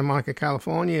here in Santa Monica,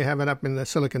 California. You have it up in the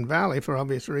Silicon Valley for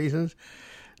obvious reasons.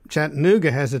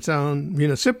 Chattanooga has its own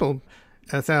municipal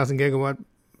 1,000 gigawatt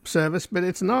service, but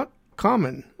it's not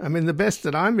common. I mean, the best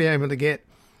that I'm able to get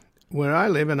where I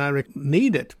live, and I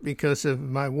need it because of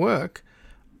my work,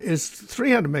 is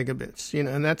 300 megabits,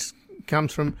 and that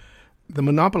comes from the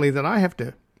monopoly that I have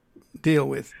to deal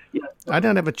with. Yeah. I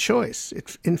don't have a choice.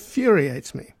 It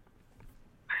infuriates me.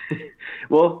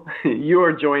 Well, you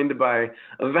are joined by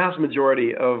a vast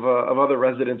majority of other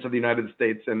residents of the United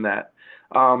States in that.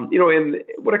 And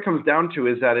what it comes down to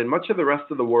is that in much of the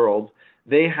rest of the world,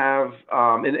 they have,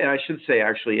 and I should say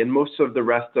actually, in most of the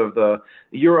rest of the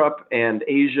Europe and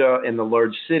Asia and the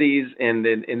large cities and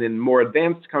in more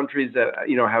advanced countries that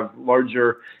have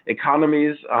larger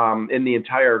economies in the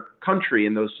entire country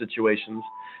in those situations,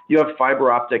 you have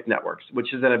fiber optic networks,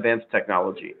 which is an advanced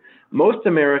technology. Most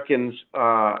Americans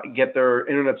get their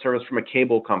internet service from a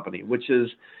cable company,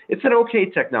 it's an okay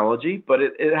technology, but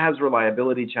it has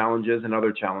reliability challenges and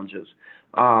other challenges.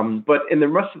 But in the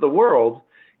rest of the world,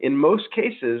 in most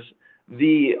cases,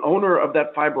 the owner of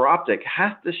that fiber optic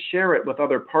has to share it with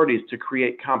other parties to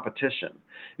create competition.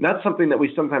 And that's something that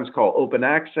we sometimes call open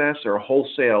access or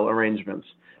wholesale arrangements.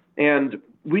 And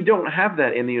we don't have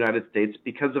that in the United States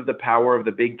because of the power of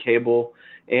the big cable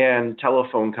and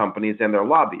telephone companies and their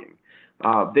lobbying.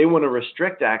 They want to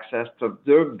restrict access to,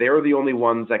 they're the only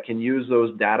ones that can use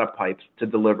those data pipes to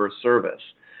deliver service.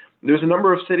 There's a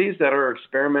number of cities that are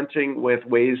experimenting with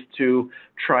ways to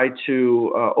try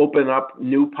to open up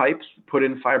new pipes, put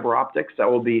in fiber optics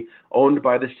that will be owned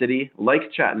by the city,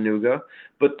 like Chattanooga.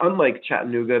 But unlike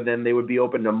Chattanooga, then they would be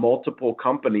open to multiple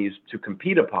companies to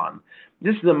compete upon.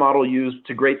 This is a model used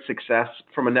to great success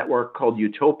from a network called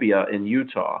Utopia in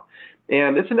Utah.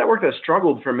 And it's a network that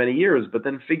struggled for many years, but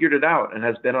then figured it out and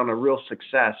has been on a real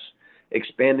success,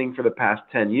 expanding for the past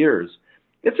 10 years.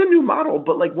 It's a new model,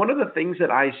 but like one of the things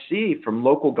that I see from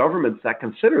local governments that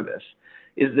consider this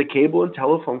is the cable and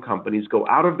telephone companies go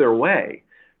out of their way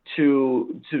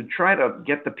to try to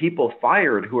get the people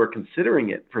fired who are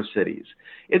considering it for cities.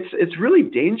 It's really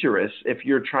dangerous if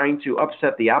you're trying to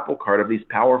upset the apple cart of these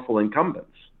powerful incumbents.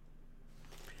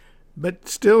 But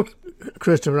still,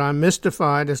 Christopher, I'm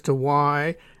mystified as to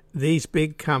why these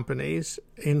big companies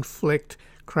inflict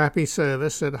crappy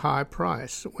service at high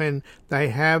price when they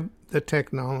have the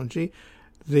technology.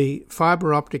 The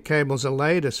fiber optic cables are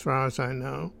laid, as far as I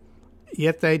know,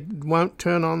 yet they won't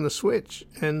turn on the switch.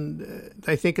 And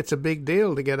they think it's a big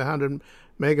deal to get 100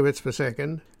 megabits per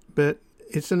second, but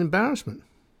it's an embarrassment.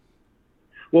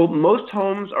 Well, most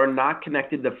homes are not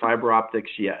connected to fiber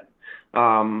optics yet.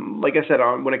 Like I said,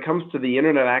 when it comes to the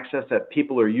internet access that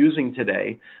people are using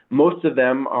today, most of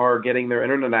them are getting their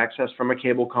internet access from a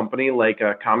cable company like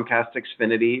a Comcast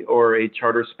Xfinity or a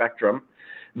Charter Spectrum.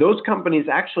 Those companies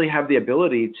actually have the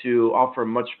ability to offer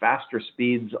much faster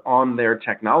speeds on their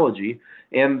technology,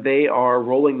 and they are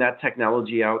rolling that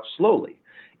technology out slowly.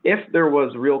 If there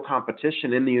was real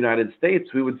competition in the United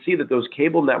States, we would see that those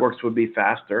cable networks would be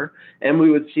faster, and we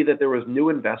would see that there was new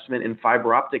investment in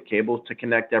fiber optic cables to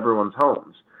connect everyone's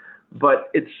homes.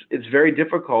 But it's very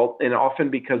difficult, and often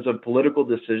because of political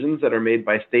decisions that are made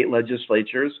by state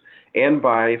legislatures and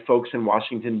by folks in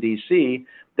Washington, D.C.,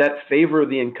 that favor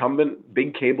the incumbent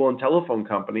big cable and telephone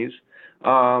companies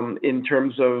in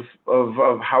terms of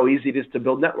how easy it is to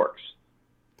build networks.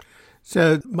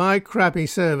 So my crappy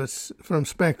service from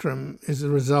Spectrum is a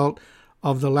result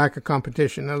of the lack of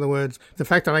competition. In other words, the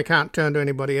fact that I can't turn to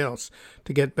anybody else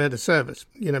to get better service,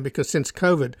 because since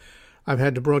COVID, I've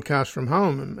had to broadcast from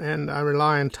home and I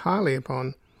rely entirely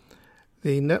upon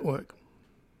the network.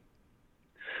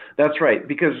 That's right,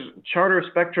 because Charter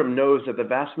Spectrum knows that the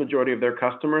vast majority of their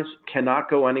customers cannot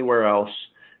go anywhere else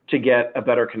to get a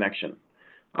better connection.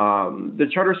 The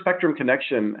Charter Spectrum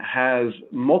connection has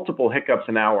multiple hiccups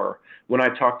an hour when I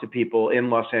talk to people in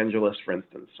Los Angeles, for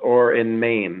instance, or in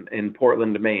Maine, in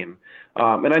Portland, Maine.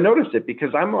 And I noticed it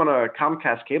because I'm on a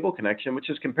Comcast cable connection, which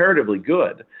is comparatively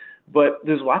good. But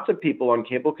there's lots of people on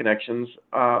cable connections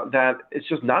that it's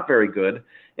just not very good.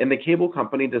 And the cable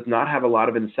company does not have a lot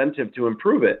of incentive to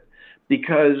improve it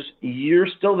because you're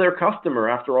still their customer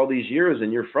after all these years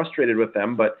and you're frustrated with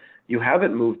them, but you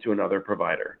haven't moved to another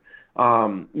provider.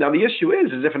 Now, the issue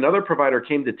is if another provider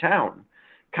came to town,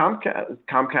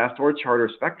 Comcast or Charter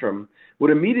Spectrum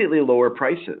would immediately lower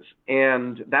prices.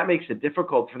 And that makes it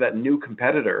difficult for that new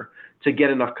competitor to get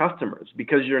enough customers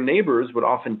because your neighbors would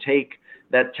often take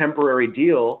that temporary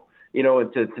deal,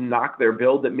 to knock their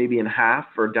bill that maybe in half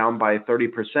or down by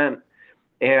 30%.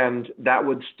 And that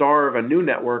would starve a new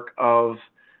network of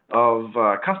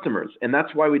customers. And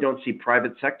that's why we don't see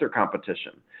private sector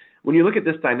competition. When you look at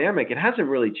this dynamic, it hasn't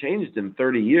really changed in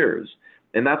 30 years.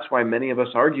 And that's why many of us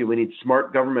argue we need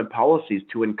smart government policies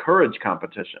to encourage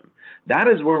competition. That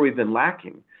is where we've been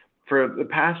lacking. For the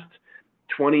past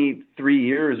 23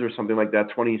 years or something like that,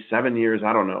 27 years,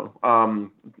 I don't know.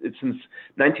 It's since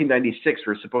 1996,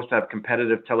 we're supposed to have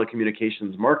competitive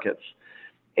telecommunications markets.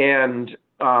 And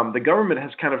the government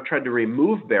has kind of tried to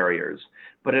remove barriers,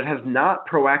 but it has not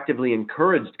proactively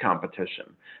encouraged competition.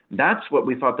 That's what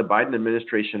we thought the Biden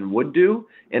administration would do,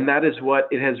 and that is what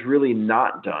it has really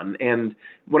not done. And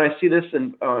when I see this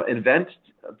event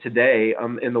today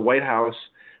in the White House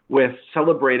with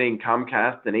celebrating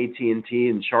Comcast and AT&T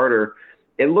and Charter,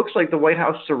 it looks like the White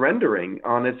House surrendering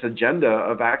on its agenda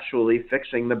of actually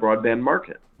fixing the broadband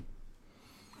market.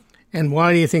 And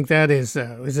why do you think that is,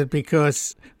 though? Is it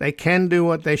because they can do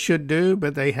what they should do,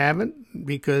 but they haven't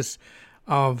because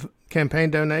of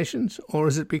campaign donations? Or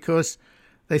is it because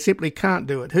they simply can't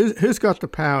do it? Who's got the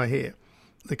power here?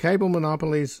 The cable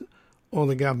monopolies or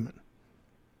the government?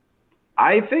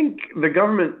 I think the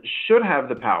government should have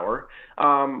the power.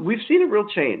 We've seen a real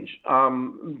change,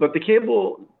 but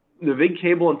the big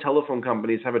cable and telephone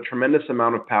companies have a tremendous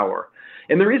amount of power.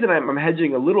 And the reason I'm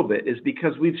hedging a little bit is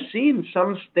because we've seen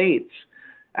some states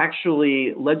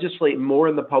actually legislate more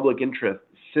in the public interest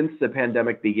since the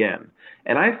pandemic began.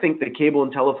 And I think the cable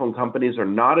and telephone companies are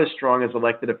not as strong as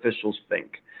elected officials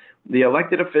think. The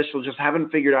elected officials just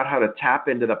haven't figured out how to tap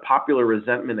into the popular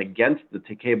resentment against the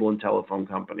cable and telephone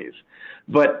companies.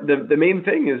 But the main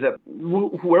thing is that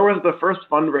where was the first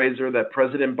fundraiser that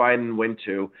President Biden went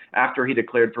to after he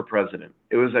declared for president?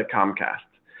 It was at Comcast.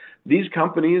 These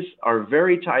companies are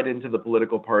very tied into the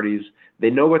political parties.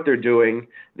 They know what they're doing.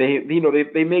 They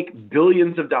make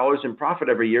billions of dollars in profit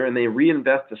every year, and they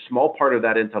reinvest a small part of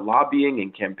that into lobbying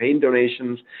and campaign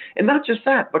donations. And not just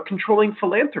that, but controlling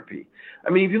philanthropy. I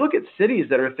mean, if you look at cities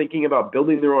that are thinking about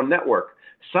building their own network,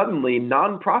 suddenly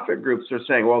nonprofit groups are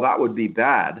saying, well, that would be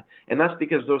bad. And that's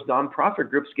because those nonprofit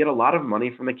groups get a lot of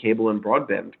money from the cable and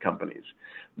broadband companies.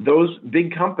 Those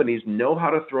big companies know how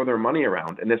to throw their money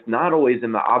around, and it's not always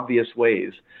in the obvious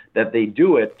ways that they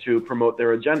do it to promote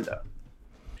their agenda.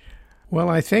 Well,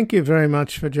 I thank you very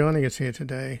much for joining us here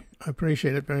today. I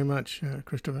appreciate it very much,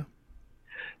 Christopher.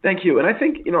 Thank you. And I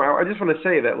think, I just want to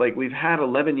say that we've had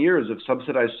 11 years of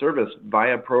subsidized service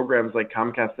via programs like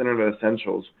Comcast Internet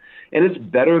Essentials, and it's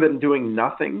better than doing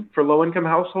nothing for low-income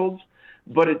households,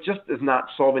 but it just is not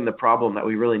solving the problem that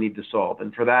we really need to solve.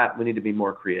 And for that, we need to be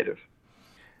more creative.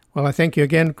 Well, I thank you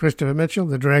again, Christopher Mitchell,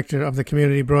 the Director of the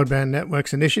Community Broadband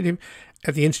Networks Initiative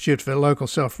at the Institute for Local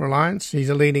Self-Reliance. He's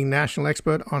a leading national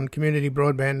expert on community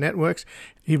broadband networks.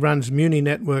 He runs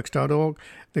muninetworks.org,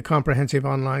 the comprehensive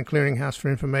online clearinghouse for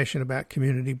information about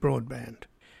community broadband.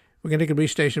 We're going to take a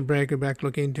brief station break, go back to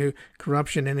look into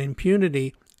corruption and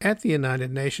impunity at the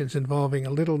United Nations involving a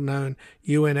little-known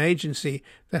UN agency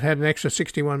that had an extra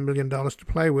 $61 million to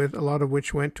play with, a lot of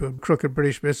which went to a crooked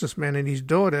British businessman and his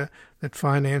daughter that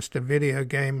financed a video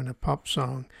game and a pop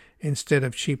song instead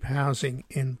of cheap housing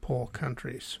in poor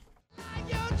countries.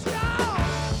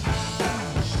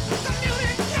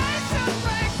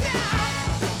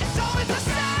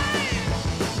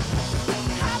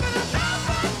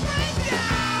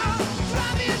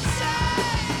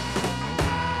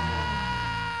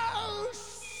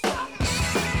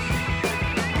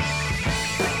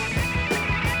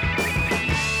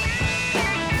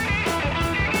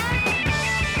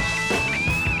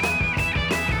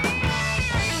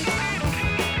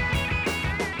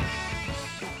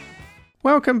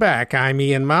 Welcome back. I'm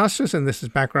Ian Masters, and this is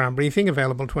Background Briefing,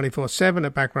 available 24/7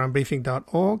 at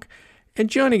backgroundbriefing.org. And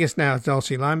joining us now is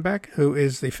Dulcie Leimbach, who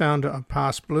is the founder of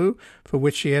Past Blue, for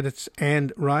which she edits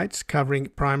and writes, covering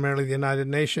primarily the United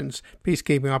Nations,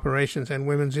 peacekeeping operations, and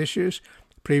women's issues.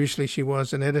 Previously, she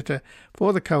was an editor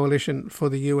for the Coalition for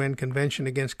the UN Convention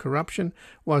Against Corruption,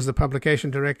 was the publication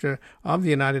director of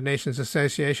the United Nations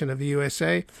Association of the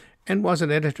USA, and was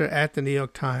an editor at the New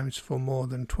York Times for more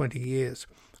than 20 years.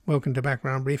 Welcome to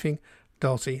Background Briefing,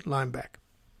 Dulcie Leimbach.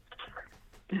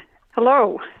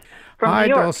 Hello. Hi,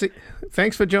 Dulcie.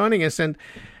 Thanks for joining us. And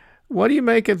what do you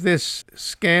make of this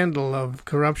scandal of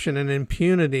corruption and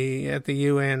impunity at the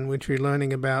UN, which we're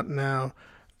learning about now,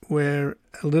 where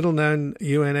a little-known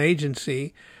UN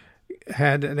agency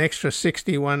had an extra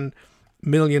 $61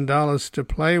 million to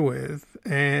play with,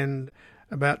 and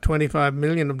about $25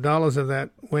 million of that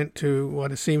went to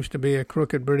what seems to be a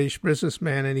crooked British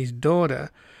businessman and his daughter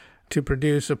to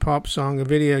produce a pop song, a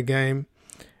video game,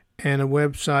 and a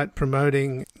website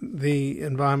promoting the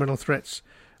environmental threats,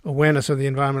 awareness of the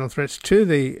environmental threats to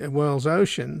the world's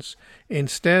oceans,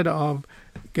 instead of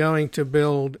going to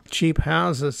build cheap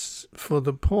houses for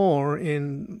the poor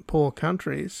in poor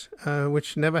countries,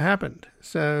 which never happened.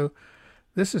 So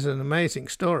this is an amazing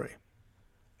story.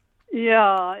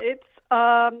 Yeah, it's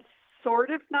sort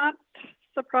of not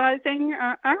surprising.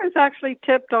 I was actually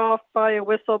tipped off by a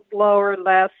whistleblower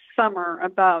last summer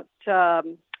about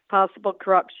possible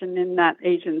corruption in that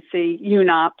agency,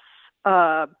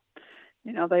 UNOPS.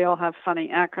 They all have funny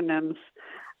acronyms.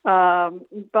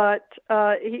 But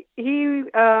he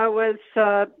was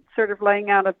sort of laying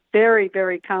out a very,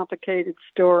 very complicated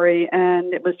story,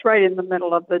 and it was right in the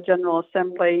middle of the General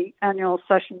Assembly annual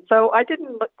session. So I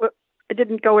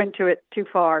didn't go into it too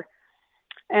far.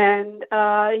 And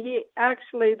the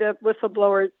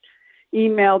whistleblower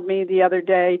emailed me the other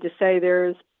day to say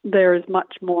there's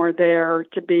much more there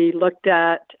to be looked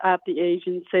at the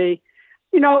agency.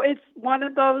 It's one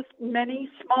of those many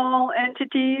small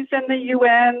entities in the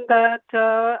UN that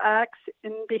acts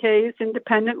and behaves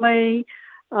independently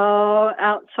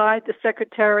outside the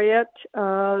Secretariat.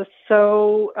 The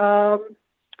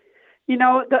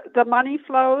money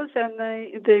flows and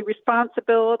the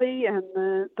responsibility and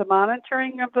the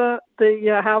monitoring of the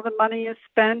how the money is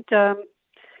spent.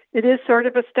 It is sort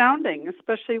of astounding,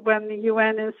 especially when the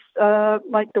UN is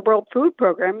like the World Food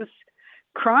Program is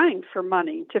crying for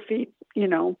money to feed,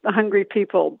 the hungry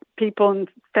people in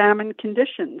famine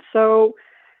conditions. So,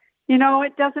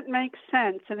 it doesn't make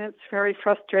sense, and it's very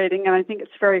frustrating. And I think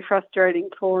it's very frustrating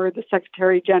for the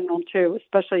Secretary General too,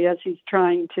 especially as he's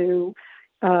trying to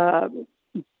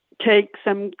take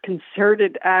some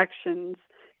concerted actions,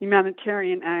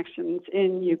 humanitarian actions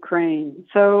in Ukraine.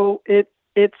 So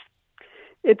it's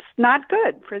not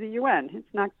good for the UN.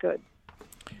 It's not good.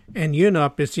 And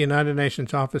UNOP is the United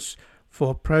Nations Office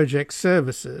for Project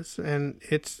Services, and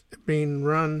it's been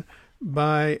run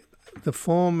by the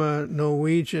former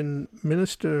Norwegian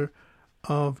Minister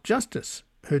of Justice,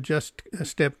 who just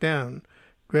stepped down,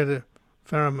 Greta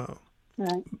Faremo.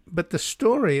 Right. But the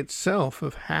story itself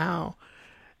of how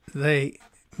they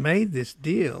made this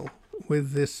deal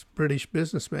with this British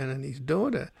businessman and his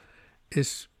daughter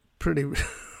is pretty...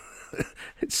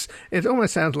 It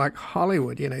almost sounds like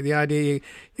Hollywood, the idea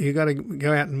you got to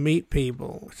go out and meet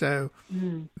people. So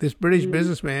this British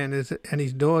businessman and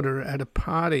his daughter at a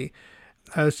party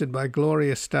hosted by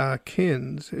Gloria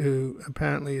Starr-Kins, who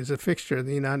apparently is a fixture of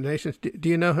the United Nations. Do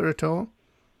you know her at all?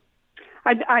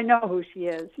 I know who she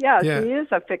is. Yeah, she is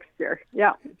a fixture.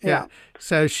 Yeah.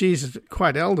 So she's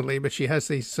quite elderly, but she has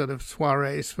these sort of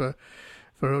soirees for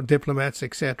diplomats,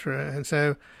 etc. And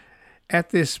so at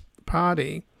this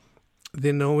party,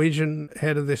 the Norwegian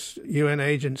head of this UN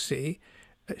agency,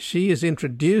 she is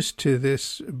introduced to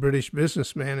this British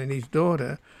businessman and his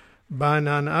daughter by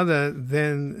none other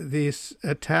than this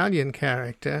Italian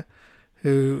character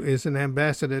who is an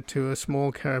ambassador to a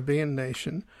small Caribbean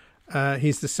nation.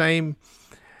 He's the same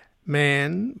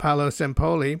man, Paolo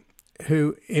Sempoli,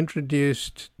 who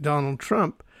introduced Donald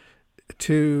Trump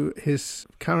to his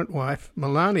current wife,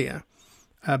 Melania,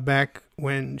 back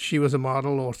when she was a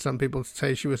model, or some people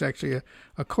say she was actually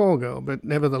a call girl, but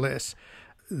nevertheless,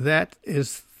 that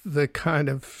is the kind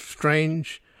of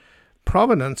strange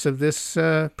provenance of this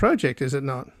project, is it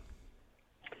not?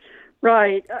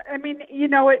 Right. I mean,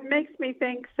 it makes me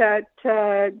think that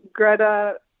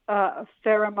Greta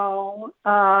Faremo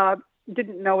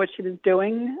didn't know what she was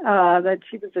doing, that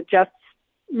she was a justice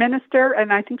minister,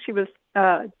 and I think she was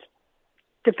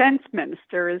defense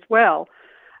minister as well.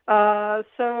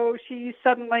 So she's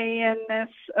suddenly in this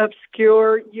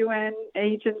obscure UN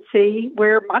agency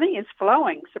where money is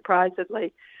flowing,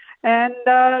 surprisingly. And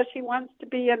she wants to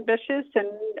be ambitious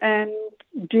and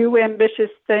do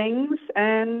ambitious things.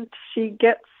 And she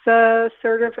gets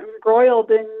sort of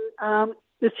embroiled in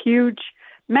this huge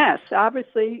mess.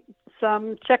 Obviously,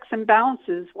 some checks and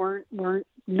balances weren't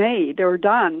made or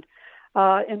done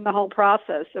in the whole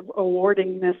process of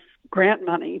awarding this grant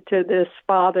money to this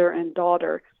father and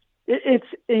daughter.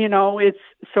 It's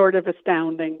sort of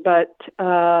astounding, but,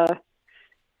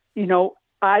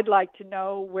 I'd like to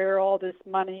know where all this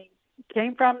money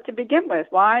came from to begin with.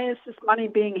 Why is this money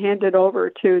being handed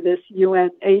over to this UN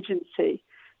agency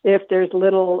if there's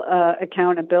little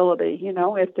accountability,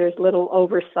 if there's little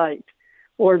oversight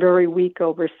or very weak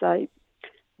oversight?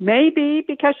 Maybe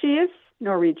because she is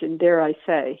Norwegian, dare I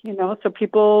say, so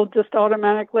people just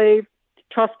automatically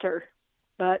trust her.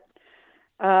 But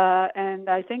and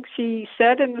I think she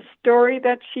said in the story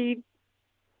that she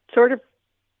sort of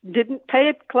didn't pay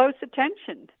it close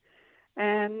attention.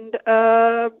 And,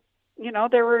 there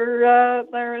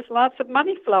was lots of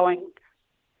money flowing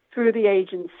through the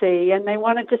agency, and they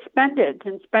wanted to spend it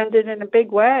in a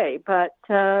big way. But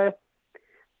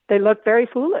they look very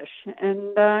foolish.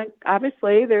 And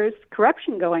obviously there's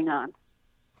corruption going on.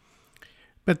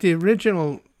 But the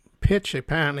original pitch,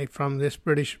 apparently, from this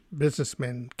British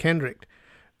businessman, Kendrick,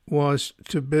 was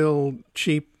to build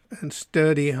cheap and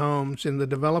sturdy homes in the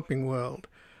developing world.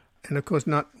 And, of course,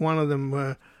 not one of them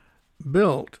were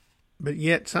built, but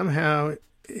yet somehow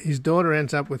his daughter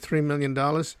ends up with $3 million,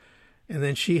 and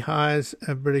then she hires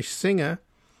a British singer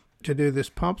to do this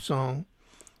pop song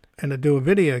and to do a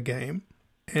video game.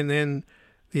 And then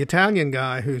the Italian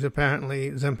guy, who's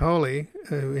apparently Zampoli,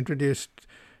 who introduced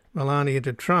Melania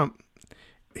to Trump,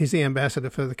 he's the ambassador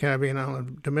for the Caribbean island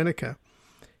of Dominica.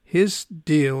 His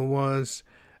deal was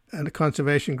a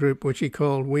conservation group which he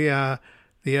called We Are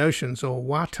the Oceans, or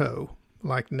WATO,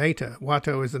 like NATO.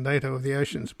 WATO is the NATO of the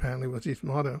oceans, apparently was his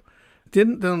motto.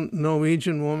 Didn't the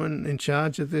Norwegian woman in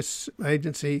charge of this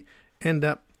agency end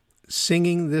up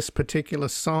singing this particular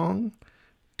song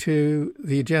to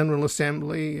the General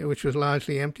Assembly, which was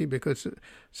largely empty because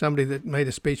somebody that made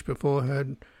a speech before her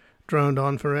had droned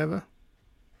on forever?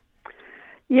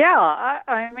 Yeah,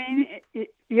 I mean,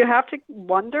 you have to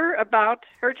wonder about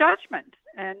her judgment,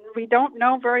 and we don't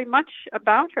know very much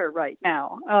about her right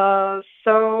now.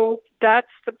 So that's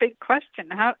the big question.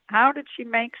 How did she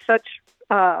make such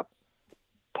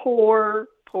poor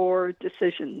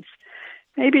decisions?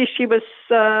 Maybe she was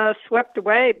swept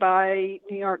away by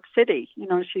New York City. You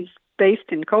know, she's based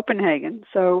in Copenhagen,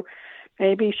 so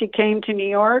maybe she came to New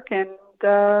York and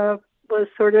was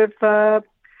sort of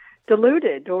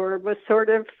deluded, or was sort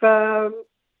of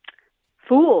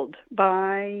fooled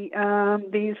by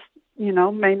these, you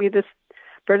know, maybe this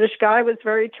British guy was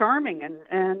very charming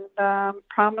and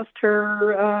promised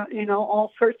her, you know,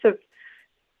 all sorts of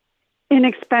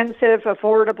inexpensive,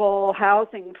 affordable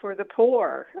housing for the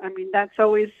poor. I mean, that's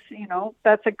always, you know,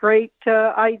 that's a great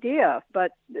idea.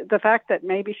 But the fact that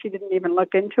maybe she didn't even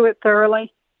look into it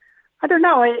thoroughly, I don't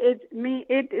know.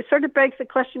 It sort of begs the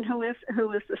question: who is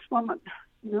this woman?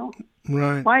 You know,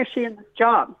 right? Why is she in this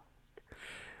job?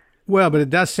 Well, but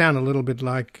it does sound a little bit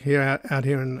like out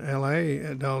here in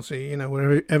L.A., Dulcie. You know,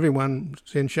 where everyone's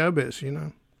in showbiz. You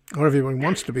know, or everyone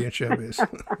wants to be in showbiz.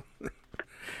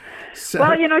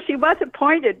 Well, you know, she was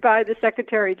appointed by the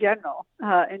Secretary General,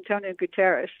 Antonio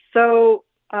Guterres. So,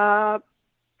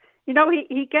 you know,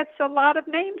 he gets a lot of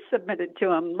names submitted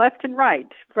to him left and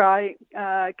right by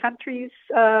countries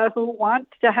who want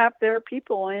to have their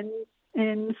people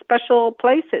in special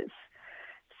places.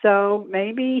 So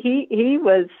maybe he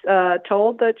was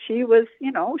told that she was,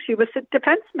 you know, she was a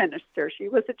defense minister. She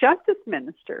was a justice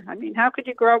minister. I mean, how could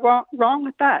you go wrong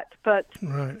with that? But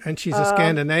right. And she's a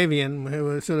Scandinavian who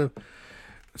was sort of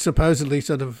supposedly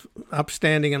sort of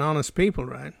upstanding and honest people,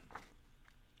 right?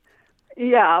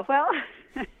 Yeah, well,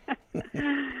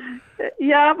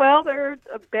 yeah, well, there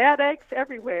are bad eggs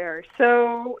everywhere.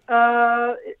 So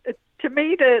to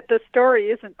me, the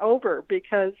story isn't over,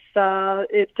 because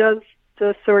it does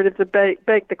sort of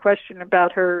beg the question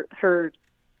about her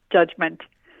judgment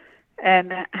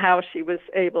and how she was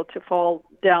able to fall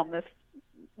down this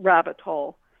rabbit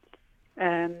hole.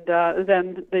 And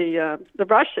then the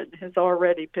Russian has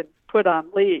already been put on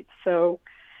leave, so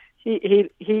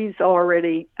he's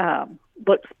already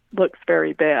looks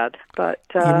very bad. But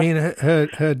you mean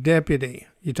her deputy?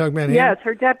 You talking about him? Yes,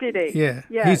 her deputy. Yeah,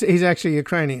 yes. He's actually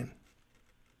Ukrainian.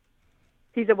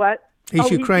 He's a what? He's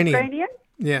Ukrainian. Ukrainian. He's Ukrainian?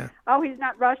 Yeah. Oh, he's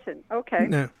not Russian. Okay.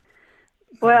 No.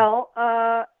 Well,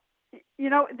 you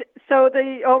know, so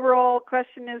the overall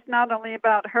question is not only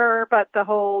about her, but the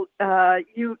whole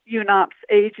UNOPS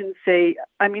agency.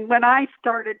 I mean, when I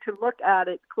started to look at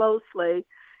it closely,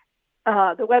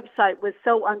 the website was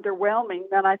so underwhelming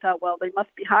that I thought, well, they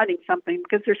must be hiding something,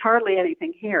 because there's hardly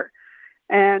anything here.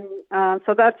 And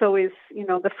so that's always, you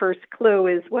know, the first clue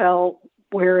is, well,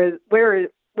 where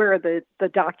are the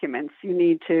documents? You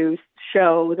need to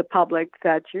show the public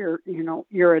that you're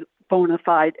a bona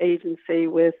fide agency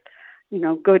with, you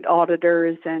know, good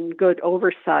auditors and good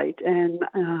oversight. And,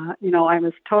 you know, I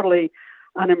was totally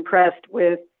unimpressed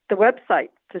with the website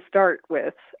to start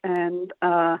with. And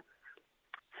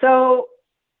so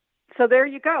there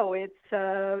you go. It's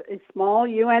a small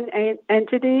UN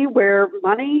entity where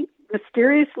money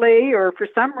mysteriously or for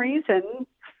some reason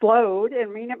flowed. I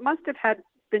mean, it must have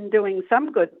been doing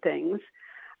some good things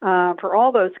for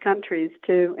all those countries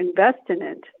to invest in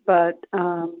it, but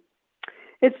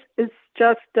it's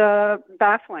just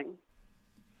baffling.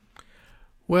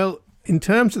 Well, in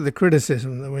terms of the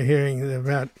criticism that we're hearing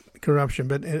about corruption,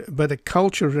 but a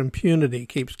culture of impunity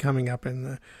keeps coming up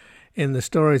in the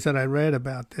stories that I read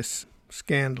about this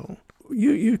scandal.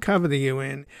 You cover the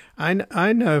UN.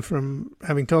 I know from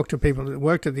having talked to people that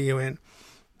worked at the UN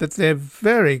that they're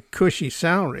very cushy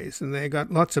salaries and they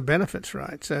got lots of benefits,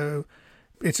 right? So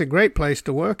it's a great place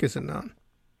to work, is it not?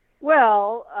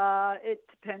 Well, it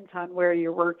depends on where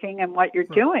you're working and what you're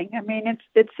doing. I mean,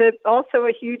 it's also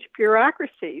a huge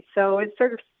bureaucracy, so it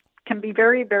sort of can be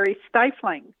very, very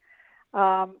stifling.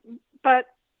 But,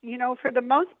 you know, for the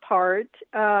most part,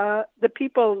 the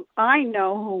people I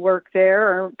know who work there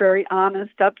are very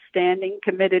honest, upstanding,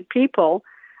 committed people.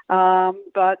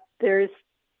 But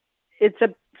it's a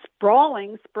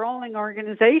sprawling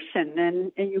organization,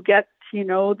 and you get,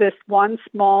 this one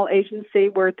small agency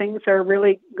where things are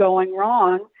really going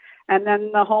wrong, and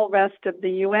then the whole rest of the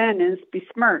UN is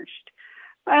besmirched.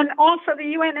 And also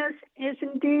the UN is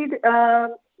indeed, a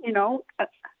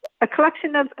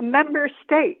collection of member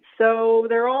states, so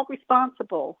they're all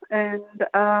responsible, and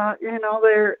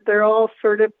they're all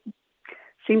sort of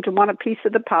seem to want a piece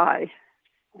of the pie,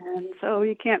 and so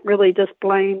you can't really just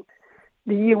blame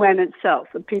the UN itself,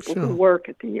 the people who work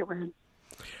at the UN.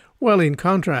 Well, in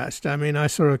contrast, I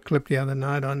saw a clip the other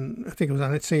night on, I think it was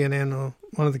on CNN or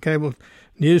one of the cable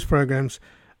news programs,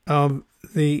 of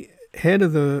the head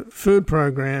of the food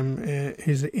program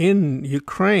is in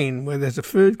Ukraine, where there's a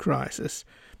food crisis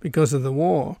because of the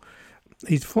war.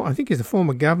 I think he's a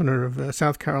former governor of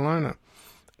South Carolina,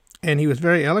 and he was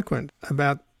very eloquent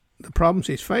about the problems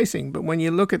he's facing. But when you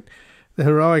look at the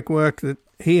heroic work that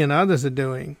he and others are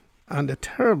doing under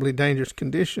terribly dangerous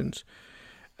conditions,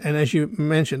 and as you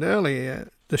mentioned earlier,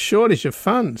 the shortage of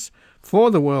funds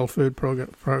for the World Food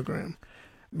Program,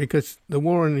 because the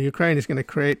war in Ukraine is going to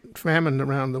create famine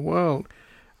around the world,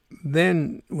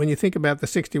 then when you think about the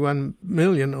 61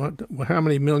 million, or how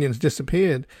many millions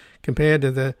disappeared compared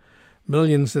to the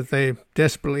millions that they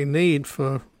desperately need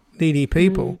for needy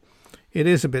people, it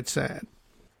is a bit sad.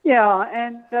 Yeah,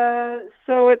 and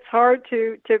so it's hard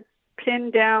to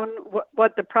pin down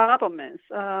what the problem is.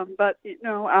 But,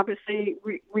 obviously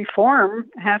reform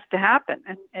has to happen,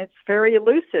 and it's very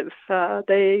elusive.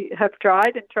 They have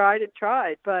tried and tried and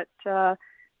tried, but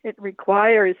it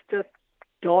requires just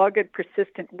dogged,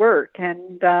 persistent work.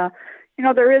 And,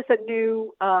 there is a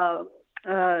new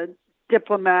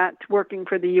diplomat working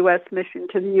for the U.S. mission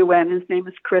to the UN. His name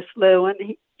is Chris Liu, and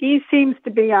he seems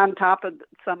to be on top of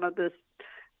some of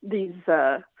these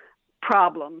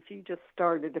problems. He just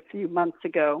started a few months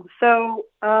ago. So,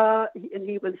 and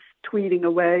he was tweeting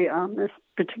away on this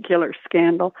particular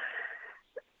scandal.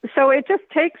 So it just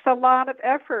takes a lot of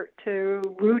effort to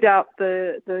root out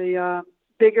the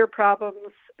bigger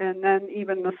problems and then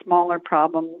even the smaller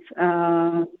problems.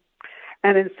 And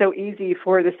it's so easy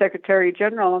for the Secretary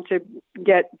General to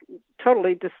get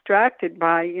totally distracted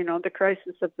by, the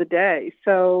crisis of the day.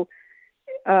 So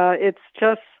it's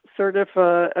just sort of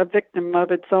a victim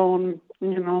of its own,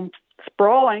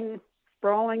 sprawling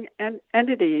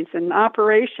entities and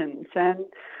operations and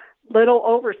little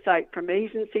oversight from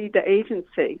agency to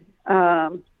agency.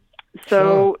 And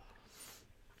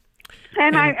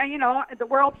the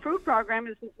World Food Program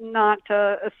is not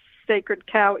a sacred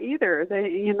cow either.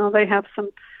 They have some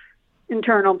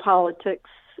internal politics,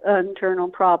 internal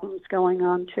problems going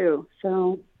on too.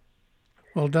 So.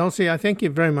 Well, Dulcie, I thank you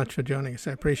very much for joining us.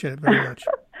 I appreciate it very much.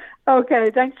 Okay,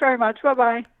 thanks very much.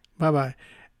 Bye-bye. Bye-bye.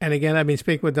 And again, I've been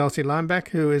speaking with Dulcie Leimbach,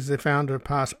 who is the founder of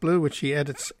Past Blue, which she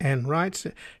edits and writes.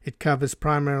 It covers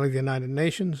primarily the United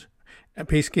Nations,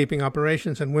 peacekeeping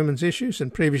operations, and women's issues.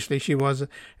 And previously, she was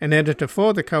an editor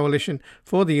for the Coalition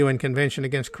for the UN Convention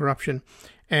Against Corruption,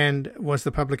 and was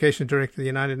the publication director of the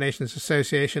United Nations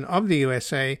Association of the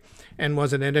USA, and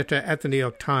was an editor at the New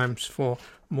York Times for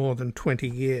more than 20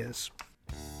 years.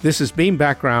 This has been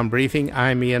Background Briefing.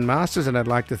 I'm Ian Masters, and I'd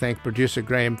like to thank producer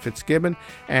Graham Fitzgibbon.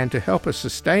 And to help us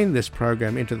sustain this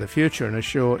program into the future and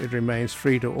assure it remains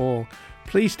free to all,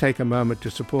 please take a moment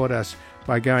to support us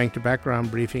by going to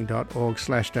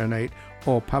backgroundbriefing.org/donate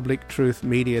or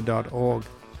publictruthmedia.org,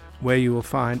 where you will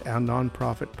find our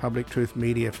non-profit Public Truth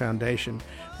Media Foundation,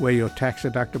 where your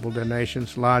tax-deductible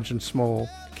donations, large and small,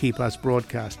 keep us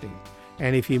broadcasting.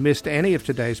 And if you missed any of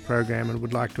today's program and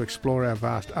would like to explore our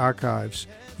vast archives,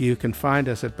 you can find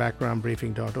us at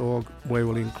backgroundbriefing.org, where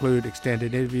we'll include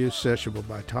extended interviews searchable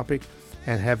by topic,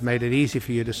 and have made it easy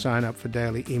for you to sign up for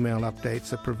daily email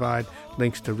updates that provide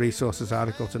links to resources,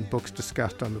 articles, and books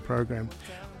discussed on the program.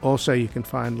 Also, you can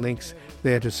find links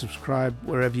there to subscribe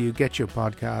wherever you get your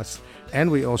podcasts, and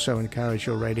we also encourage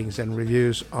your ratings and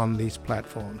reviews on these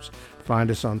platforms. Find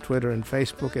us on Twitter and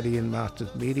Facebook at Ian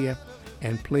Masters Media.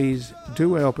 And please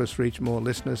do help us reach more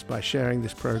listeners by sharing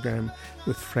this program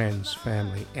with friends,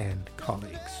 family, and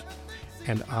colleagues.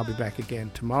 And I'll be back again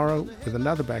tomorrow with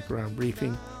another Background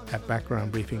Briefing at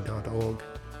backgroundbriefing.org.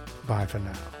 Bye for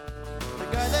now. The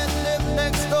guy that lived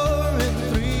next door in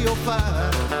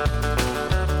 305